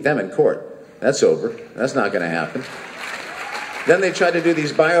 We beat them in court. That's over. That's not going to happen. Then they tried to do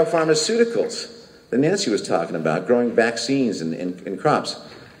these biopharmaceuticals that Nancy was talking about, growing vaccines in crops.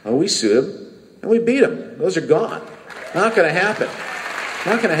 Well, we sued them, and we beat them. Those are gone. Not going to happen.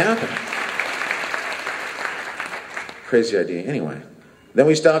 Not going to happen. Crazy idea. Anyway. Then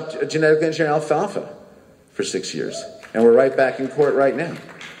we stopped genetically engineering alfalfa for 6 years. And we're right back in court right now.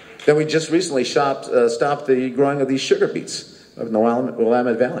 Then we just recently stopped the growing of these sugar beets up in the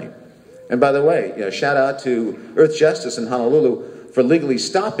Willamette Valley. And by the way, shout out to Earth Justice in Honolulu for legally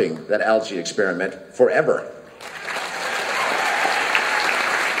stopping that algae experiment forever.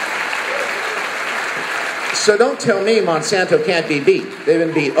 So don't tell me Monsanto can't be beat. They've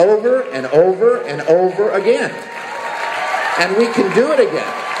been beat over and over and over again. And we can do it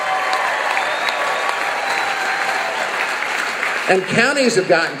again. And counties have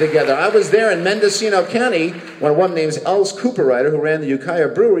gotten together. I was there in Mendocino County when a woman named Els Cooperrider, who ran the Ukiah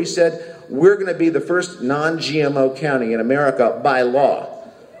Brewery, said, we're going to be the first non-GMO county in America by law.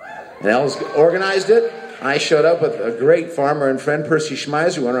 And Els organized it. I showed up with a great farmer and friend, Percy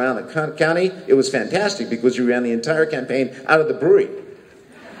Schmeiser, who went around the county. It was fantastic because we ran the entire campaign out of the brewery.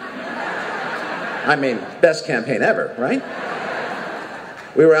 I mean, best campaign ever, right?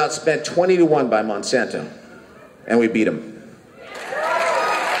 We were outspent 20-1 by Monsanto, and we beat them.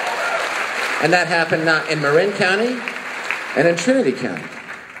 And that happened not in Marin County and in Trinity County.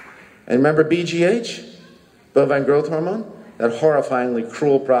 And remember BGH, bovine growth hormone, that horrifyingly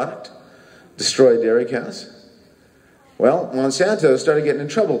cruel product, destroyed dairy cows? Well, Monsanto started getting in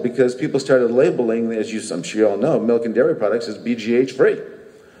trouble because people started labeling, as I'm sure you all know, milk and dairy products as BGH free.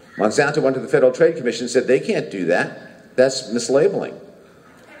 Monsanto went to the Federal Trade Commission and said, they can't do that. That's mislabeling.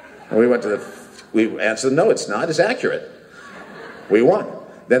 And we answered, no, it's not. It's accurate. We won.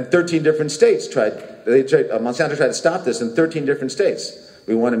 Then 13 different states Monsanto tried to stop this in 13 different states.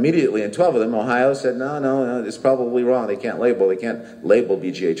 We won immediately in 12 of them. Ohio said, no, it's probably wrong. They can't label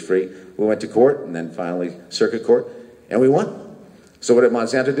BGH free. We went to court, and then finally circuit court, and we won. So what did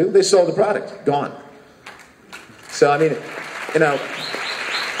Monsanto do? They sold the product. Gone. So, I mean,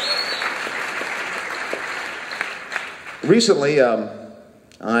 recently,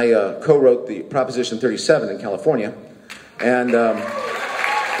 I co-wrote the Proposition 37 in California, and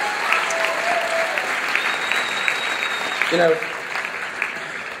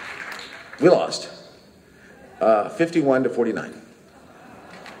we lost 51 to 49.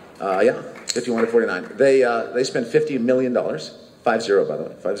 51 to 49. They spent $50 million, 50 by the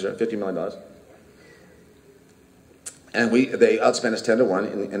way, $50 million. And they outspent us 10 to 1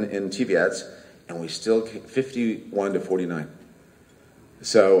 in TV ads, and we still 51 to 49.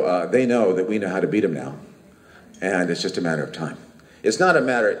 So they know that we know how to beat them now, and it's just a matter of time. It's not a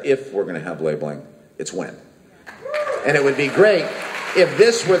matter if we're going to have labeling, it's when. And it would be great if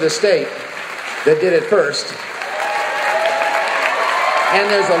this were the state that did it first. And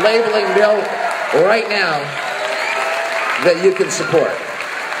there's a labeling bill right now that you can support.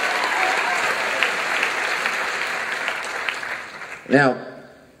 Now,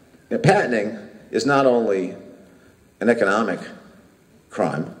 patenting is not only an economic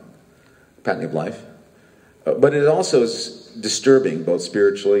crime, patenting of life, but it also is disturbing, both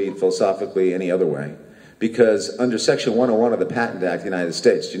spiritually, philosophically, any other way. Because under Section 101 of the Patent Act of the United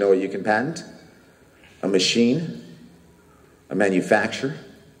States, do you know what you can patent? A machine, a manufacturer,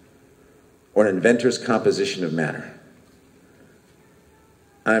 or an inventor's composition of matter.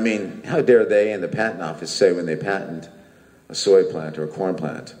 I mean, how dare they in the patent office say when they patent a soy plant or a corn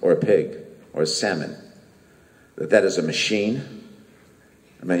plant or a pig or a salmon that is a machine,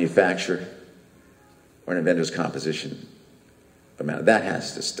 a manufacturer, or an inventor's composition of matter. That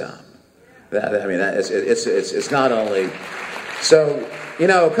has to stop. It's not only... So, you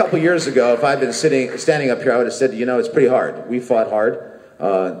know, a couple years ago, if I'd been standing up here, I would have said, you know, it's pretty hard. We fought hard.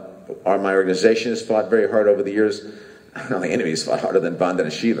 My organization has fought very hard over the years. The enemies fought harder than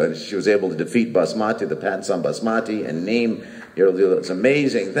Vandana Shiva. She was able to defeat Basmati, the patents on Basmati, and name those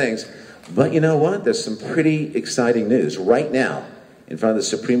amazing things. But you know what? There's some pretty exciting news. Right now, in front of the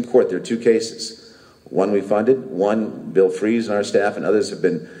Supreme Court, there are two cases. One we funded, one Bill Freeze and our staff and others have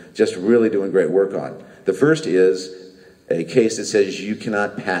been just really doing great work on. The first is a case that says you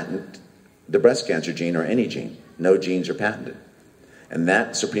cannot patent the breast cancer gene or any gene. No genes are patented. And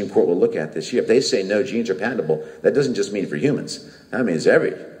that Supreme Court will look at this year. If they say no genes are patentable, that doesn't just mean for humans. That means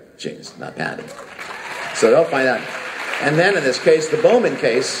every gene is not patented. So they'll find out. And then in this case, the Bowman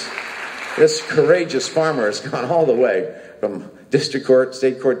case, this courageous farmer has gone all the way from district court,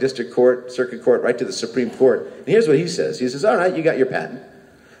 state court, district court, circuit court, right to the Supreme Court. And here's what he says. He says, all right, you got your patent.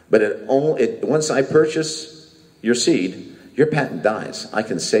 But once I purchase your seed, your patent dies. I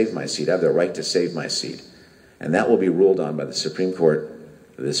can save my seed. I have the right to save my seed. And that will be ruled on by the Supreme Court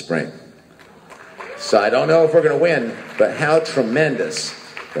this spring. So I don't know if we're going to win, but how tremendous.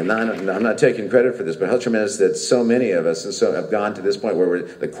 And I'm not taking credit for this, but how tremendous that so many of us have gone to this point where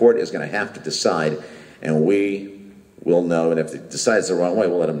the court is going to have to decide, and we will know. And if it decides the wrong way,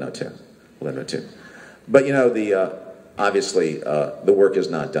 we'll let them know too. We'll let them know too. But you know, obviously, the work is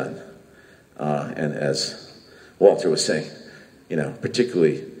not done. And as Walter was saying, you know,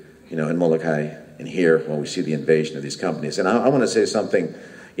 particularly, you know, in Molokai and here when we see the invasion of these companies. And I want to say something,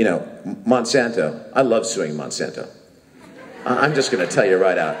 you know, Monsanto, I love suing Monsanto. I'm just going to tell you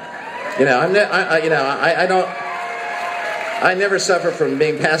right out. You know, I never suffer from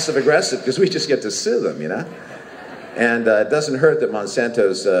being passive aggressive because we just get to sue them, you know. And it doesn't hurt that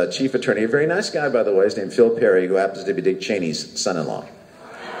Monsanto's chief attorney, a very nice guy, by the way, is named Phil Perry, who happens to be Dick Cheney's son-in-law.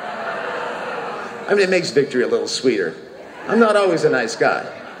 I mean, it makes victory a little sweeter. I'm not always a nice guy,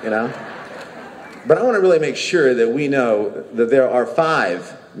 you know. But I want to really make sure that we know that there are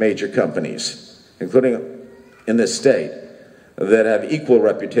 5 major companies, including in this state, that have equal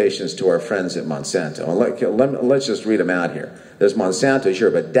reputations to our friends at Monsanto. And let's just read them out here. There's Monsanto, sure,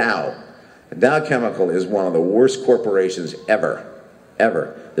 but Dow. Dow Chemical is one of the worst corporations ever.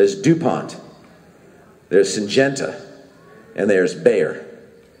 There's DuPont. There's Syngenta. And there's Bayer.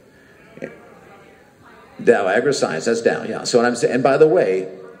 Dow AgroScience, that's Dow, yeah. So what I'm saying, and by the way,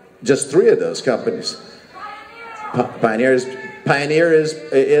 just 3 of those companies. Pioneer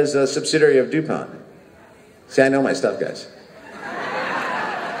is a subsidiary of DuPont. See, I know my stuff, guys.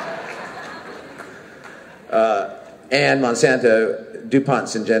 And Monsanto, DuPont,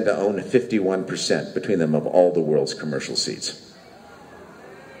 Syngenta own 51% between them of all the world's commercial seeds.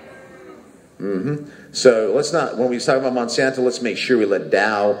 So let's not, when we talk about Monsanto, let's make sure we let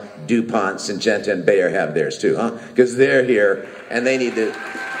Dow, DuPont, Syngenta, and Bayer have theirs too, huh? Because they're here and they need to,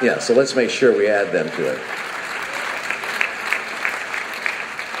 yeah, so let's make sure we add them to it.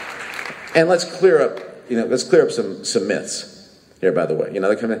 And let's clear up some myths here, by the way. You know,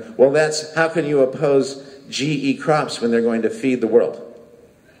 they're coming, well, that's, how can you oppose GE crops when they're going to feed the world?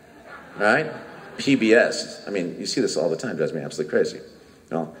 All right? PBS. I mean, you see this all the time. It drives me absolutely crazy.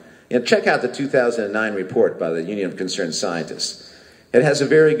 Well, you know, check out the 2009 report by the Union of Concerned Scientists. It has a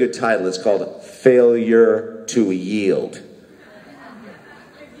very good title. It's called Failure to Yield.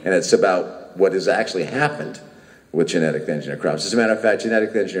 And it's about what has actually happened with genetically engineered crops. As a matter of fact,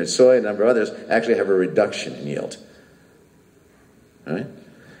 genetically engineered soy and a number of others actually have a reduction in yield. All right?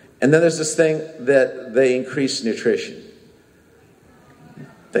 And then there's this thing that they increase nutrition.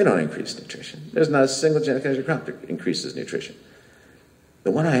 They don't increase nutrition. There's not a single genetically engineered crop that increases nutrition. The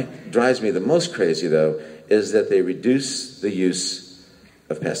one that drives me the most crazy, though, is that they reduce the use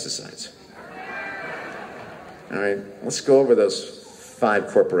of pesticides. All right, let's go over those 5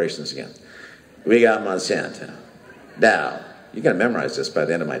 corporations again. We got Monsanto, Dow. You got to memorize this by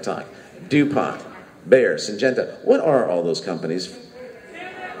the end of my talk. DuPont, Bayer, Syngenta. What are all those companies?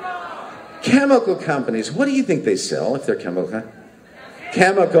 Chemical companies. What do you think they sell if they're chemical?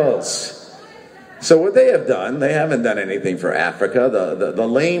 Chemicals. So what they have done, they haven't done anything for Africa. The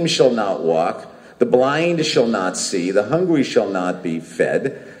lame shall not walk. The blind shall not see. The hungry shall not be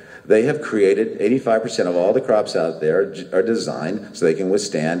fed. They have created 85% of all the crops out there are designed so they can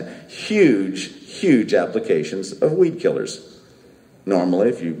withstand huge applications of weed killers. Normally,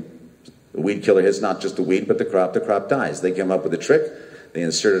 if the weed killer hits not just the weed but the crop dies. They came up with a trick. They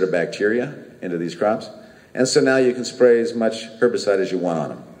inserted a bacteria into these crops. And so now you can spray as much herbicide as you want on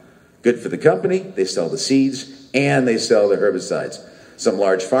them. Good for the company, they sell the seeds, and they sell the herbicides. Some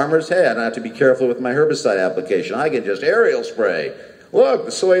large farmers, hey, I don't have to be careful with my herbicide application. I can just aerial spray. Look,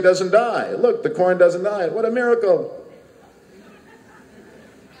 the soy doesn't die. Look, the corn doesn't die. What a miracle.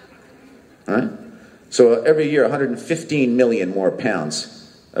 All right? So every year, 115 million more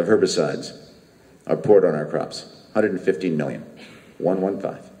pounds of herbicides are poured on our crops. 115 million.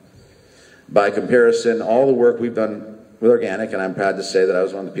 115. By comparison, all the work we've done with organic, and I'm proud to say that I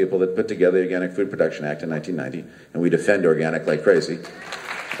was one of the people that put together the Organic Food Production Act in 1990, and we defend organic like crazy.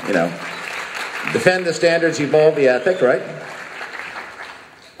 You know, defend the standards, evolve the ethic, right?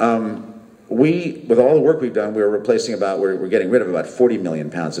 With all the work we've done, we're getting rid of about 40 million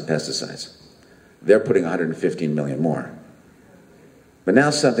pounds of pesticides. They're putting 115 million more. But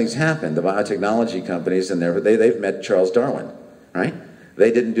now something's happened. The biotechnology companies, and they've met Charles Darwin, right?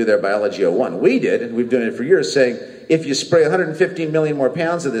 They didn't do their Biology 01. We did, and we've been doing it for years, saying, if you spray 115 million more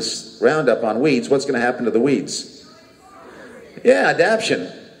pounds of this Roundup on weeds, what's going to happen to the weeds? Yeah,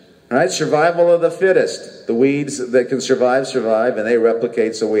 adaptation. Right? Survival of the fittest. The weeds that can survive, and they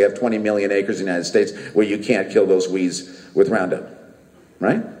replicate, so we have 20 million acres in the United States where you can't kill those weeds with Roundup.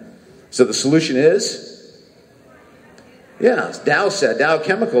 Right? So the solution is, Dow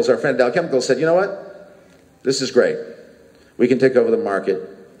Chemicals, our friend Dow Chemicals said, you know what? This is great. We can take over the market,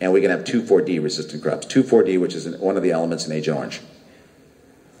 and we can have 2,4-D resistant crops. 2,4-D, which is one of the elements in Agent Orange.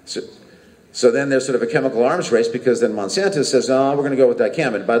 So then there's sort of a chemical arms race, because then Monsanto says, no, we're going to go with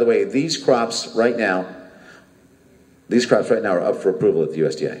dicamba. By the way, these crops right now are up for approval at the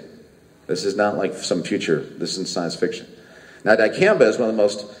USDA. This is not like some future, this isn't science fiction. Now, dicamba is one of the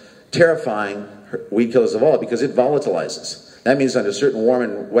most terrifying weed killers of all, because it volatilizes. That means under certain warm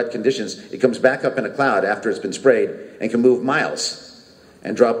and wet conditions, it comes back up in a cloud after it's been sprayed and can move miles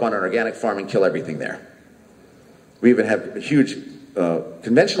and drop on an organic farm and kill everything there. We even have huge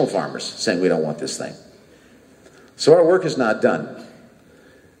conventional farmers saying we don't want this thing. So our work is not done.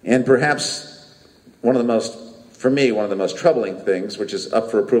 And perhaps one of the most troubling things, which is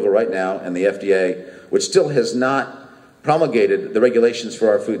up for approval right now, and the FDA, which still has not promulgated the regulations for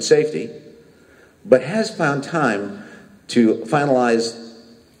our food safety, but has found time to finalize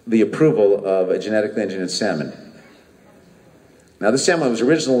the approval of a genetically engineered salmon. Now, this salmon was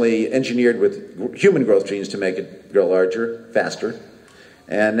originally engineered with human growth genes to make it grow larger, faster,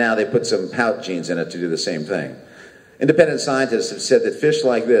 and now they put some pout genes in it to do the same thing. Independent scientists have said that fish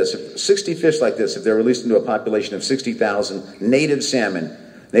like this, 60 fish like this, if they're released into a population of 60,000 native salmon,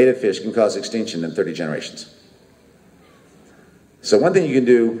 native fish, can cause extinction in 30 generations. So one thing you can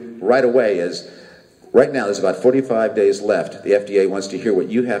do right away is, right now there's about 45 days left. The FDA wants to hear what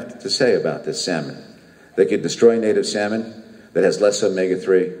you have to say about this salmon. They could destroy native salmon that has less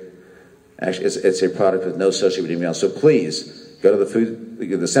omega-3. Actually, it's a product with no socioepidemiology. So please, go to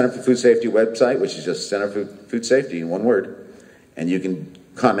the Center for Food Safety website, which is just Center for Food Safety in one word, and you can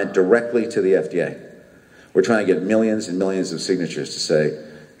comment directly to the FDA. We're trying to get millions and millions of signatures to say,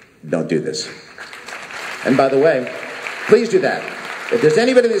 don't do this. And by the way, please do that. If there's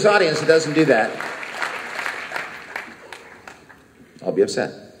anybody in this audience that doesn't do that, I'll be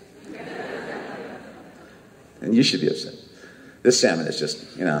upset. And you should be upset. This salmon is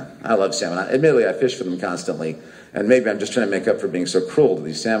just, I love salmon. Admittedly, I fish for them constantly, and maybe I'm just trying to make up for being so cruel to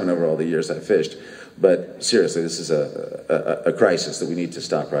these salmon over all the years I've fished. But seriously, this is a crisis that we need to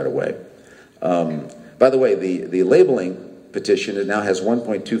stop right away. By the way, the labeling petition now has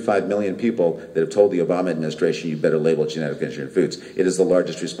 1.25 million people that have told the Obama administration, you better label genetically engineered foods. It is the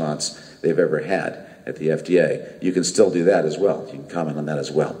largest response they've ever had at the FDA. You can still do that as well. You can comment on that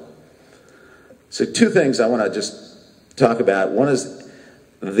as well. So two things I want to just talk about. One is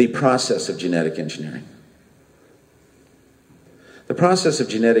the process of genetic engineering. The process of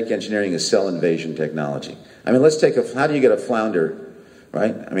genetic engineering is cell invasion technology. I mean, let's take how do you get a flounder,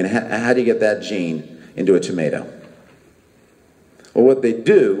 right? I mean, how do you get that gene into a tomato? Well, what they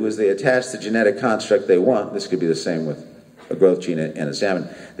do is they attach the genetic construct they want. This could be the same with a growth gene and a salmon.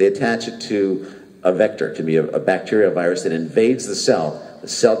 They attach it to a vector. It can be a bacteria, a virus that invades the cell. The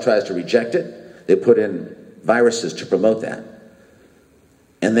cell tries to reject it. They put in viruses to promote that.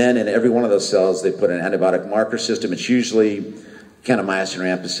 And then in every one of those cells, they put an antibiotic marker system. It's usually kanamycin or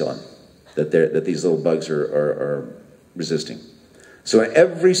ampicillin that these little bugs are resisting. So in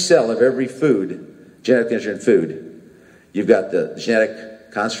every cell of every food, genetically engineered food, you've got the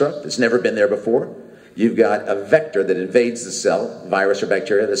genetic construct that's never been there before. You've got a vector that invades the cell, virus or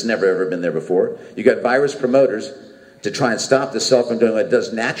bacteria, that's never ever been there before. You've got virus promoters to try and stop the cell from doing what it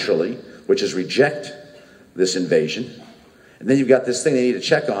does naturally, which is reject this invasion. And then you've got this thing they need to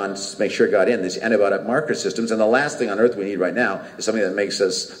check on to make sure it got in, these antibiotic marker systems. And the last thing on earth we need right now is something that makes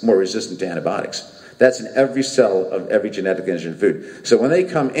us more resistant to antibiotics. That's in every cell of every genetically engineered food. So when they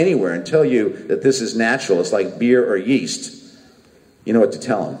come anywhere and tell you that this is natural, it's like beer or yeast, you know what to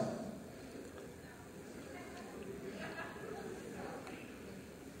tell them.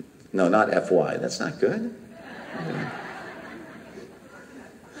 No, not FY. That's not good.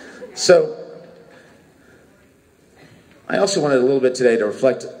 So, I also wanted a little bit today to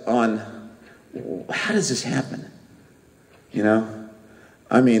reflect on how does this happen? You know?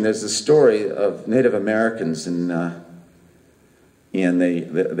 I mean, there's the story of Native Americans and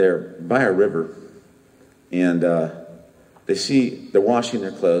they're by a river, and they're washing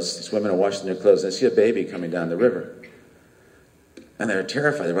their clothes. These women are washing their clothes, and they see a baby coming down the river. And they're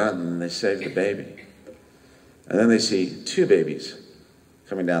terrified. They run out and they save the baby. And then they see two babies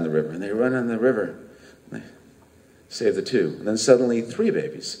coming down the river, and they run on the river and they save the two. And then suddenly 3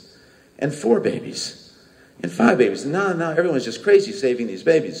 babies, and 4 babies, and 5 babies. And now everyone's just crazy saving these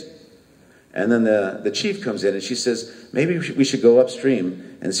babies. And then the chief comes in and she says, maybe we should go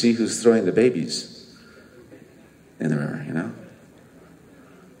upstream and see who's throwing the babies in the river, you know?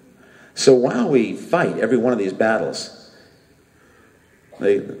 So while we fight every one of these battles,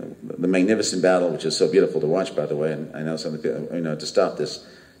 the magnificent battle, which is so beautiful to watch, by the way, and I know some of the people, you know, to stop this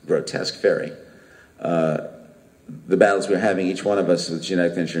grotesque ferry, the battles we're having, each one of us with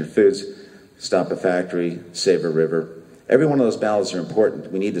genetically engineered foods, stop a factory, save a river. Every one of those battles are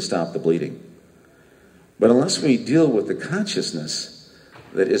important. We need to stop the bleeding. But unless we deal with the consciousness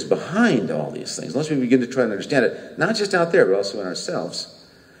that is behind all these things, unless we begin to try and understand it, not just out there, but also in ourselves,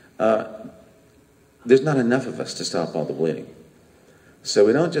 there's not enough of us to stop all the bleeding. So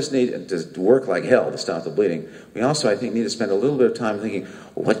we don't just need to work like hell to stop the bleeding. We also, I think, need to spend a little bit of time thinking,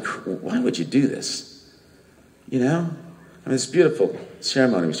 why would you do this? You know? I mean, this beautiful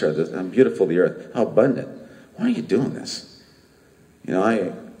ceremony we started, how beautiful the earth, how abundant. Why are you doing this? You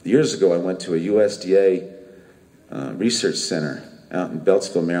know, years ago I went to a USDA research center out in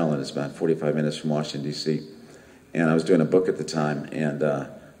Beltsville, Maryland. It's about 45 minutes from Washington, D.C. And I was doing a book at the time, and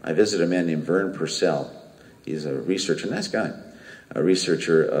I visited a man named Vern Purcell. He's a researcher, nice guy. A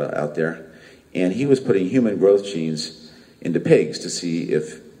researcher out there, and he was putting human growth genes into pigs to see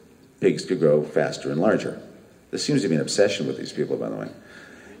if pigs could grow faster and larger. There seems to be an obsession with these people, by the way.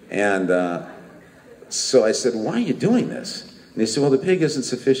 And so I said, why are you doing this? And he said, well, the pig isn't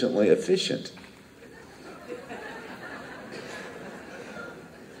sufficiently efficient.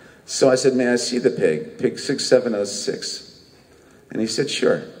 So I said, may I see the pig 6706? And he said,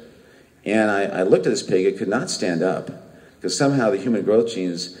 sure. And I looked at this pig. It could not stand up, because somehow the human growth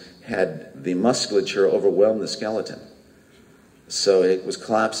genes had the musculature overwhelm the skeleton. So it was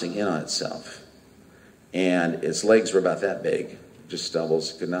collapsing in on itself. And its legs were about that big, just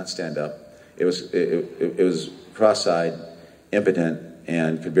stubbles, could not stand up. It was cross-eyed, impotent,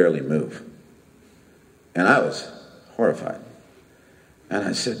 and could barely move. And I was horrified. And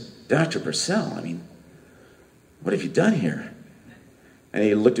I said, Dr. Purcell, I mean, what have you done here? And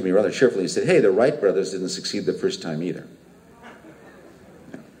he looked at me rather cheerfully and said, hey, the Wright brothers didn't succeed the first time either.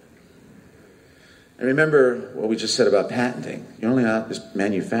 And remember what we just said about patenting. You're only out as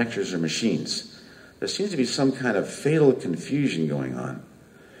manufacturers or machines. There seems to be some kind of fatal confusion going on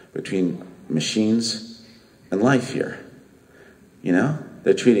between machines and life here. You know,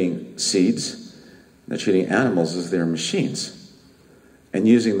 they're treating seeds, they're treating animals as their machines, and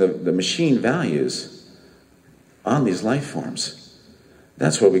using the machine values on these life forms.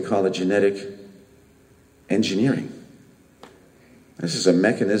 That's what we call a genetic engineering. This is a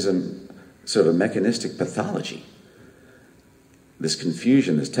mechanism, sort of a mechanistic pathology. This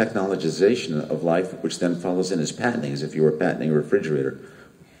confusion, this technologization of life, which then follows in as patenting, as if you were patenting a refrigerator.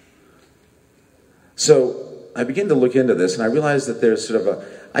 So I began to look into this, and I realized that there's sort of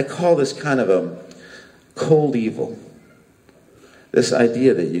I call this kind of a cold evil. This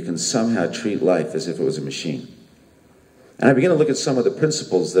idea that you can somehow treat life as if it was a machine. And I began to look at some of the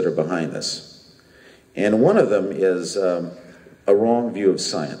principles that are behind this. And one of them is a wrong view of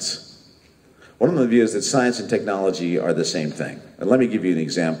science. One of the views that science and technology are the same thing. And let me give you an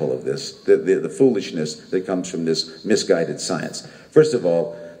example of this, the foolishness that comes from this misguided science. First of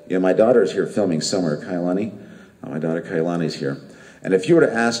all, you know, my daughter is here filming somewhere, Kailani. My daughter Kailani is here. And if you were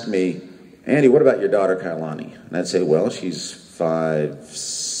to ask me, Andy, what about your daughter Kailani? And I'd say, well, she's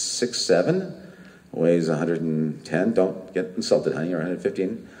 5'6", 7", weighs 110. Don't get insulted, honey, or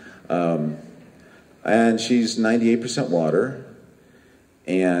 115. And she's 98% water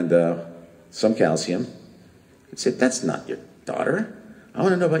and some calcium. I'd say, that's not your daughter. I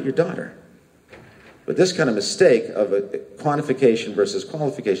want to know about your daughter. But this kind of mistake of a quantification versus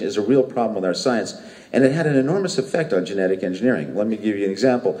qualification is a real problem with our science, and it had an enormous effect on genetic engineering. Let me give you an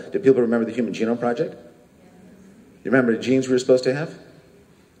example. Do people remember the Human Genome Project? You remember the genes we were supposed to have?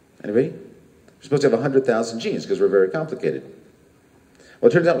 Anybody? We're supposed to have 100,000 genes because we're very complicated. Well,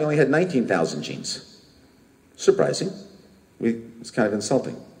 it turns out we only had 19,000 genes. Surprising. It's kind of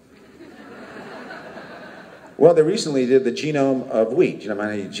insulting. Well, they recently did the genome of wheat. Do you know how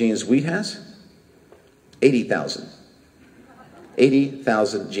many genes wheat has? 80,000.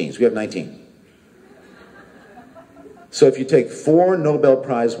 80,000 genes. We have 19. So if you take 4 Nobel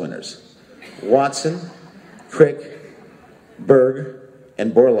Prize winners, Watson, Crick, Berg,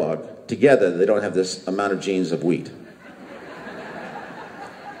 and Borlaug, together they don't have this amount of genes of wheat.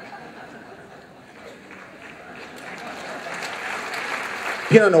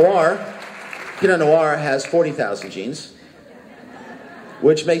 Pinot Noir has 40,000 genes,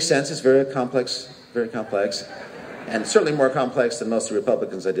 which makes sense. It's very complex, and certainly more complex than most of the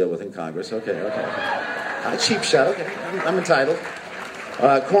Republicans I deal with in Congress. Okay. Cheap shot, okay, I'm entitled.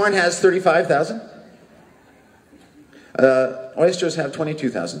 Corn has 35,000. Oysters have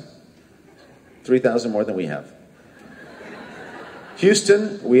 22,000. 3,000 more than we have.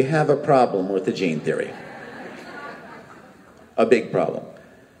 Houston, we have a problem with the gene theory. A big problem.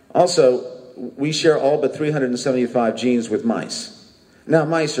 Also, we share all but 375 genes with mice. Now,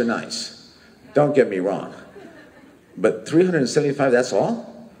 mice are nice. Don't get me wrong. But 375, that's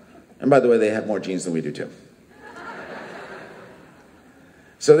all? And by the way, they have more genes than we do too.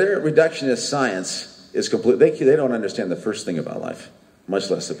 So their reductionist science is complete. They don't understand the first thing about life, much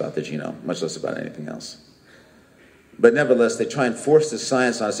less about the genome, much less about anything else. But nevertheless, they try and force this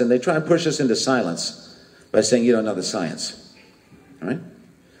science on us, and they try and push us into silence by saying you don't know the science. All right?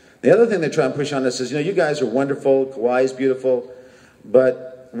 The other thing they try and push on us is, you guys are wonderful, Kauai is beautiful,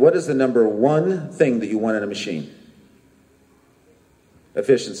 but what is the number one thing that you want in a machine?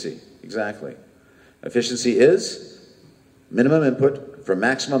 Efficiency, exactly. Efficiency is minimum input for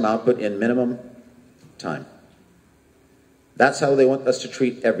maximum output in minimum time. That's how they want us to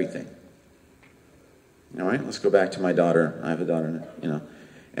treat everything. All right, let's go back to my daughter. I have a daughter,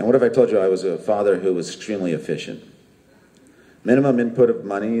 And what if I told you I was a father who was extremely efficient? Minimum input of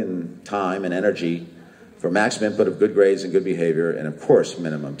money and time and energy for maximum input of good grades and good behavior, and of course,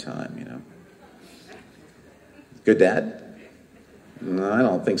 minimum time, Good dad? No, I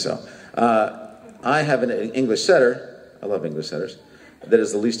don't think so. I have an English setter, I love English setters, that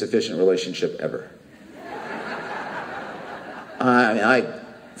is the least efficient relationship ever.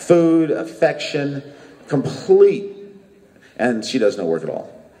 Food, affection, complete, and she does no work at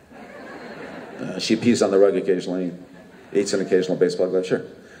all. She pees on the rug occasionally, eats an occasional baseball glove, sure.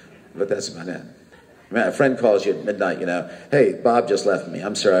 But that's about it. A friend calls you at midnight, hey, Bob just left me.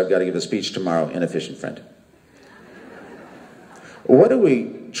 I'm sorry, I've got to give a speech tomorrow. Inefficient friend. What do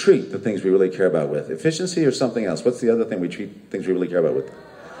we treat the things we really care about with? Efficiency or something else? What's the other thing we treat things we really care about with?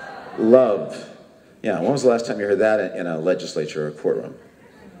 Love. Yeah, when was the last time you heard that in a legislature or a courtroom?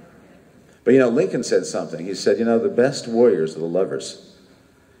 But Lincoln said something. He said, the best warriors are the lovers.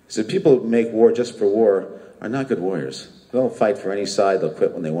 He said, people who make war just for war are not good warriors. They'll fight for any side, they'll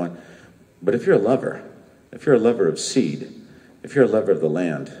quit when they want. But if you're a lover of seed, if you're a lover of the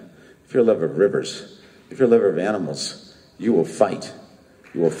land, if you're a lover of rivers, if you're a lover of animals, you will fight.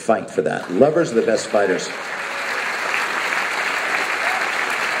 You will fight for that. Lovers are the best fighters.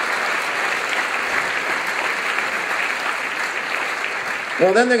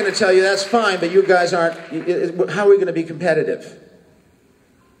 Well, then they're going to tell you, that's fine, but you guys aren't, how are we going to be competitive?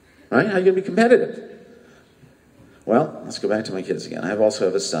 Right? How are you going to be competitive? Well, let's go back to my kids again. I also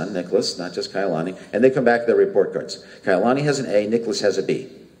have a son, Nicholas, not just Kailani, and they come back to their report cards. Kailani has an A, Nicholas has a B.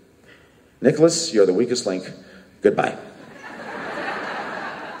 Nicholas, you're the weakest link. Goodbye.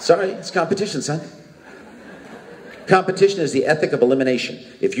 Sorry, it's competition, son. Competition is the ethic of elimination.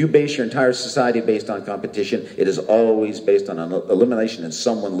 If you base your entire society based on competition, it is always based on an elimination and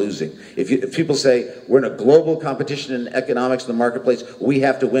someone losing. If people say, we're in a global competition in economics in the marketplace, we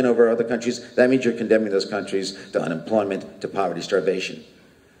have to win over other countries, that means you're condemning those countries to unemployment, to poverty, starvation.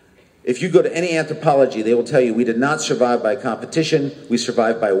 If you go to any anthropology, they will tell you we did not survive by competition, we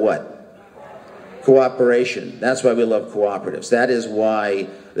survived by what? Cooperation. That's why we love cooperatives. That is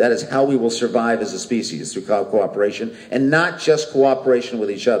how we will survive as a species, through cooperation, and not just cooperation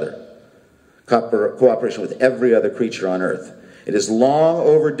with each other. Cooperation with every other creature on Earth. It is long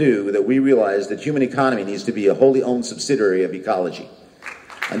overdue that we realize that human economy needs to be a wholly owned subsidiary of ecology.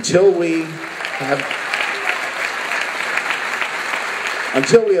 Until we have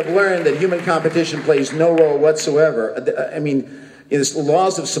learned that human competition plays no role whatsoever, it's the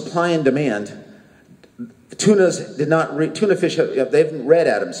laws of supply and demand. Tuna fish, they haven't read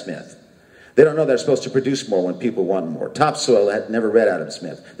Adam Smith. They don't know they're supposed to produce more when people want more. Topsoil had never read Adam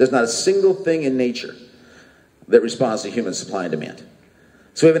Smith. There's not a single thing in nature that responds to human supply and demand.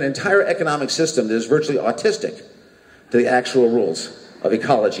 So we have an entire economic system that is virtually autistic to the actual rules. of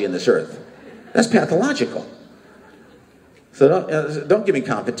ecology in this earth. That's pathological. So don't give me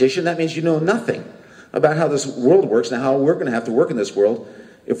competition. That means you know nothing about how this world works and how we're going to have to work in this world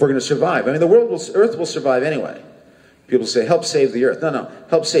if we're going to survive. I mean, Earth will survive anyway. People say, help save the Earth. No,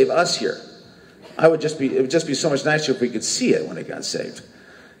 help save us here. It would just be so much nicer if we could see it when it got saved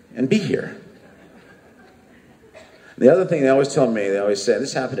and be here. The other thing they always tell me, they always say,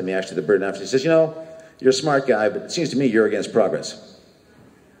 this happened to me actually, the bird after, he says, you're a smart guy, but it seems to me you're against progress.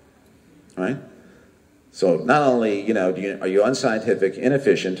 Right? So not only, are you unscientific,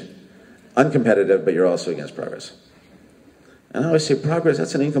 inefficient, uncompetitive, but you're also against progress. And I always say, progress,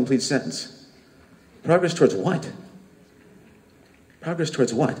 that's an incomplete sentence. Progress towards what? Progress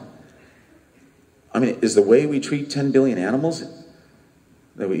towards what? I mean, is the way we treat 10 billion animals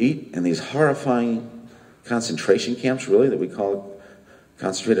that we eat in these horrifying concentration camps, really, that we call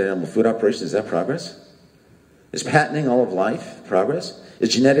concentrated animal food operations, is that progress? Is patenting all of life progress?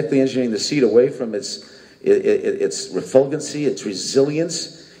 Is genetically engineering the seed away from its refulgency, its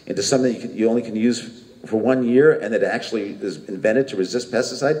resilience, into something you only can use for 1 year, and that actually is invented to resist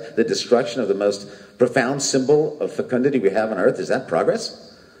pesticide, the destruction of the most profound symbol of fecundity we have on Earth? Is that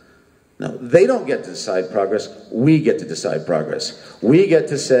progress? No, they don't get to decide progress. We get to decide progress. We get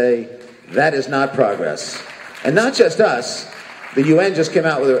to say, that is not progress. And not just us. The UN just came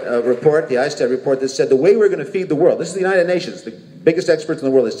out with a report, the ISTAT report, that said the way we're going to feed the world, this is the United Nations, the biggest experts in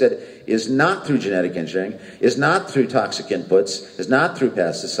the world, that said, is not through genetic engineering, is not through toxic inputs, is not through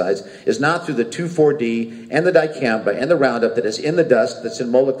pesticides, is not through the 2,4-D and the dicamba and the Roundup that is in the dust, that's in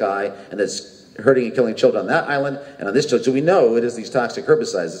Molokai, and that's hurting and killing children on that island and on this island. So we know it is these toxic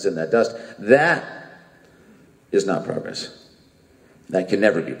herbicides that's in that dust. That is not progress. That can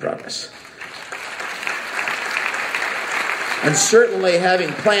never be progress. And certainly having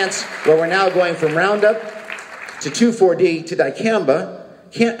plants where we're now going from Roundup to 2,4-D to dicamba,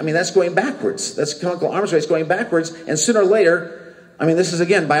 that's going backwards. That's chemical arms race going backwards. And sooner or later, this is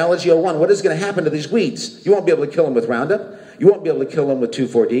again biology 01. What is going to happen to these weeds? You won't be able to kill them with Roundup. You won't be able to kill them with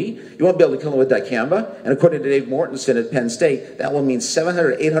 2,4-D. You won't be able to kill them with dicamba. And according to Dave Mortensen at Penn State, that will mean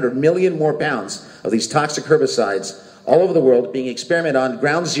 700, 800 million more pounds of these toxic herbicides all over the world being experimented on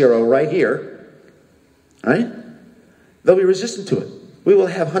ground zero right here. Right? They'll be resistant to it. We will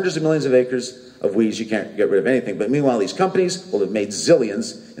have hundreds of millions of acres of weeds. You can't get rid of anything. But meanwhile, these companies will have made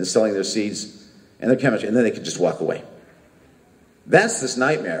zillions in selling their seeds and their chemistry, and then they can just walk away. That's this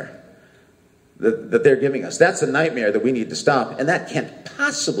nightmare that they're giving us. That's a nightmare that we need to stop, and that can't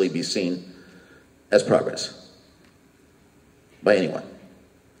possibly be seen as progress by anyone.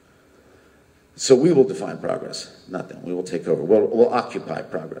 So we will define progress, not them. We will take over. We'll occupy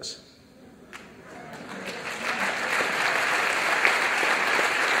progress.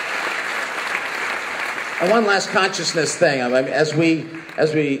 And one last consciousness thing. As we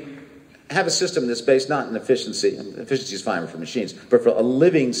have a system that's based not in efficiency. Efficiency is fine for machines, but for a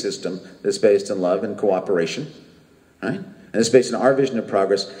living system that's based in love and cooperation, right? And it's based on our vision of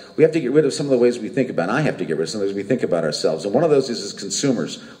progress. We have to get rid of some of the ways we think about it. I have to get rid of some of the ways we think about ourselves. And one of those is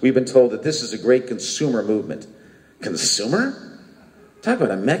consumers. We've been told that this is a great consumer movement. Consumer? Talk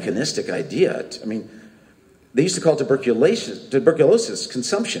about a mechanistic idea. They used to call tuberculosis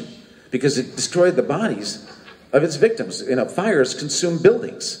consumption because it destroyed the bodies of its victims. Fires consume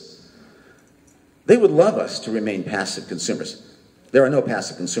buildings. They would love us to remain passive consumers. There are no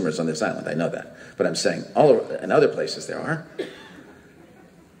passive consumers on this island, I know that. But I'm saying in other places there are.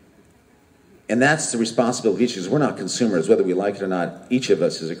 And that's the responsibility of each of us. We're not consumers, whether we like it or not. Each of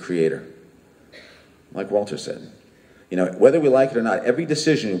us is a creator. Like Walter said. Whether we like it or not, every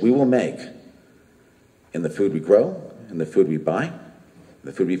decision we will make in the food we grow, in the food we buy,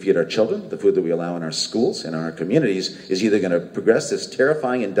 the food we feed our children, the food that we allow in our schools and our communities, is either going to progress this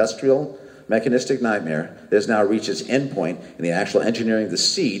terrifying industrial mechanistic nightmare that has now reached its end point in the actual engineering of the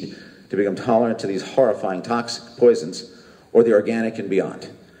seed to become tolerant to these horrifying toxic poisons, or the organic and beyond,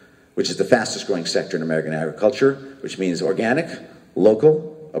 which is the fastest growing sector in American agriculture, which means organic,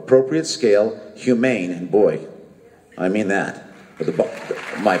 local, appropriate scale, humane, and boy, I mean that with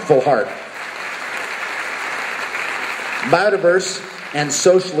my full heart, biodiverse and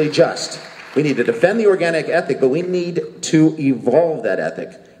socially just. We need to defend the organic ethic, but we need to evolve that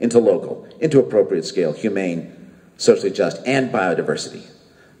ethic into local, into appropriate scale, humane, socially just, and biodiversity.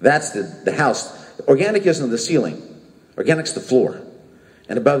 That's the house. Organic isn't the ceiling. Organic's the floor.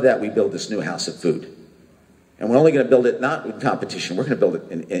 And above that, we build this new house of food. And we're only going to build it not in competition. We're going to build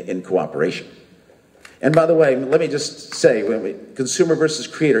it in cooperation. And by the way, let me just say, consumer versus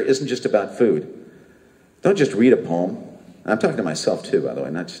creator isn't just about food. Don't just read a poem. I'm talking to myself too, by the way.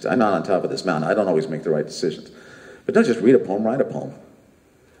 I'm not on top of this mountain. I don't always make the right decisions. But don't just read a poem, write a poem.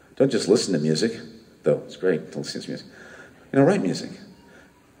 Don't just listen to music, though it's great to listen to music. Write music.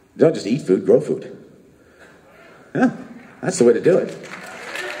 Don't just eat food, grow food. Yeah, that's the way to do it.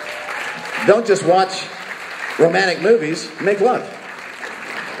 Don't just watch romantic movies, make love.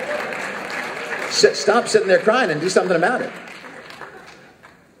 Stop sitting there crying and do something about it.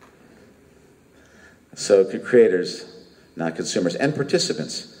 So creators, not consumers, and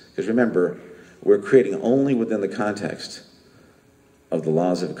participants. Because remember, we're creating only within the context of the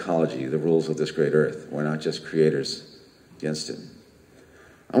laws of ecology, the rules of this great earth. We're not just creators against it.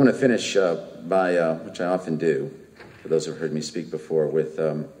 I want to finish by, which I often do, for those who have heard me speak before, with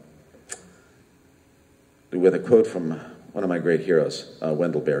a quote from one of my great heroes,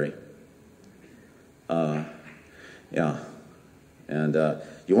 Wendell Berry. You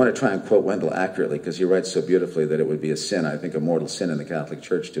want to try and quote Wendell accurately because he writes so beautifully that it would be a sin, I think a mortal sin in the Catholic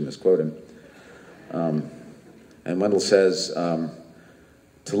Church to misquote him. And Wendell says,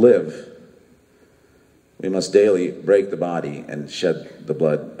 to live, we must daily break the body and shed the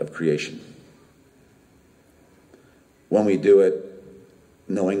blood of creation. When we do it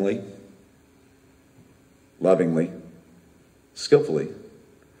knowingly, lovingly, skillfully,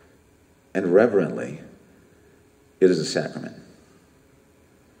 and reverently, it is a sacrament.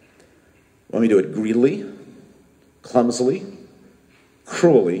 When we do it greedily, clumsily,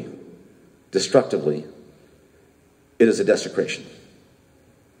 cruelly, destructively, it is a desecration.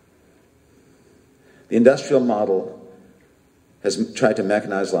 The industrial model has tried to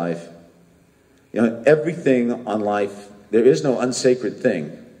mechanize life. Everything on life, there is no unsacred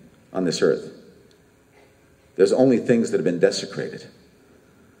thing on this earth. There's only things that have been desecrated.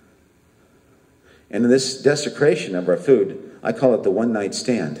 And in this desecration of our food, I call it the one-night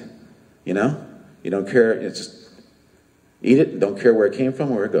stand. You don't care, it's just eat it, don't care where it came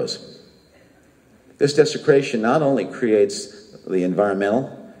from, where it goes. This desecration not only creates the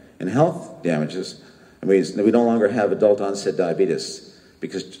environmental and health damages, we no longer have adult onset diabetes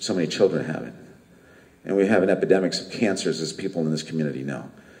because so many children have it. And we have an epidemic of cancers, as people in this community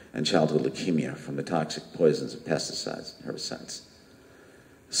know, and childhood leukemia from the toxic poisons of pesticides and herbicides.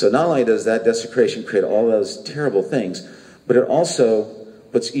 So not only does that desecration create all those terrible things, but it also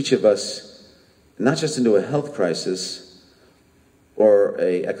puts each of us not just into a health crisis or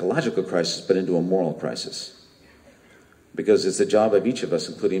an ecological crisis, but into a moral crisis. Because it's the job of each of us,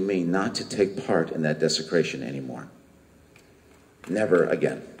 including me, not to take part in that desecration anymore. Never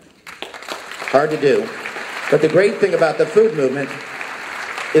again. Hard to do. But the great thing about the food movement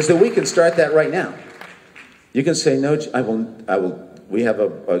is that we can start that right now. You can say, no, I will. We have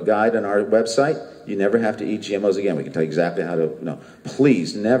a guide on our website. You never have to eat GMOs again. We can tell you exactly how to, no.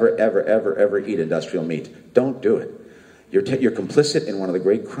 Please never, ever, ever, ever eat industrial meat. Don't do it. You're complicit in one of the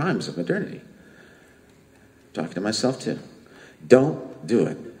great crimes of modernity. Talking to myself too. Don't do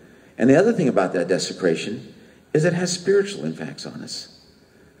it. And the other thing about that desecration is it has spiritual impacts on us.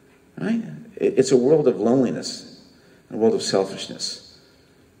 Right? It's a world of loneliness, a world of selfishness.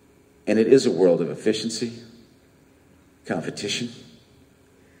 And it is a world of efficiency, competition,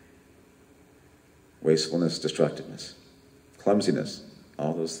 wastefulness, destructiveness, clumsiness,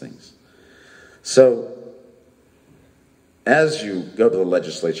 all those things. So, as you go to the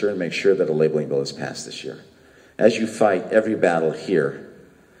legislature and make sure that a labeling bill is passed this year, as you fight every battle here,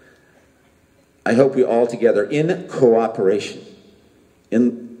 I hope we all together, in cooperation,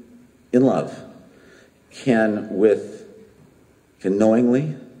 in love, can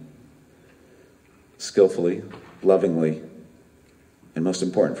knowingly, skillfully, lovingly, and most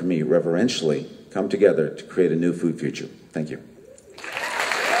important for me, reverentially, come together to create a new food future. Thank you.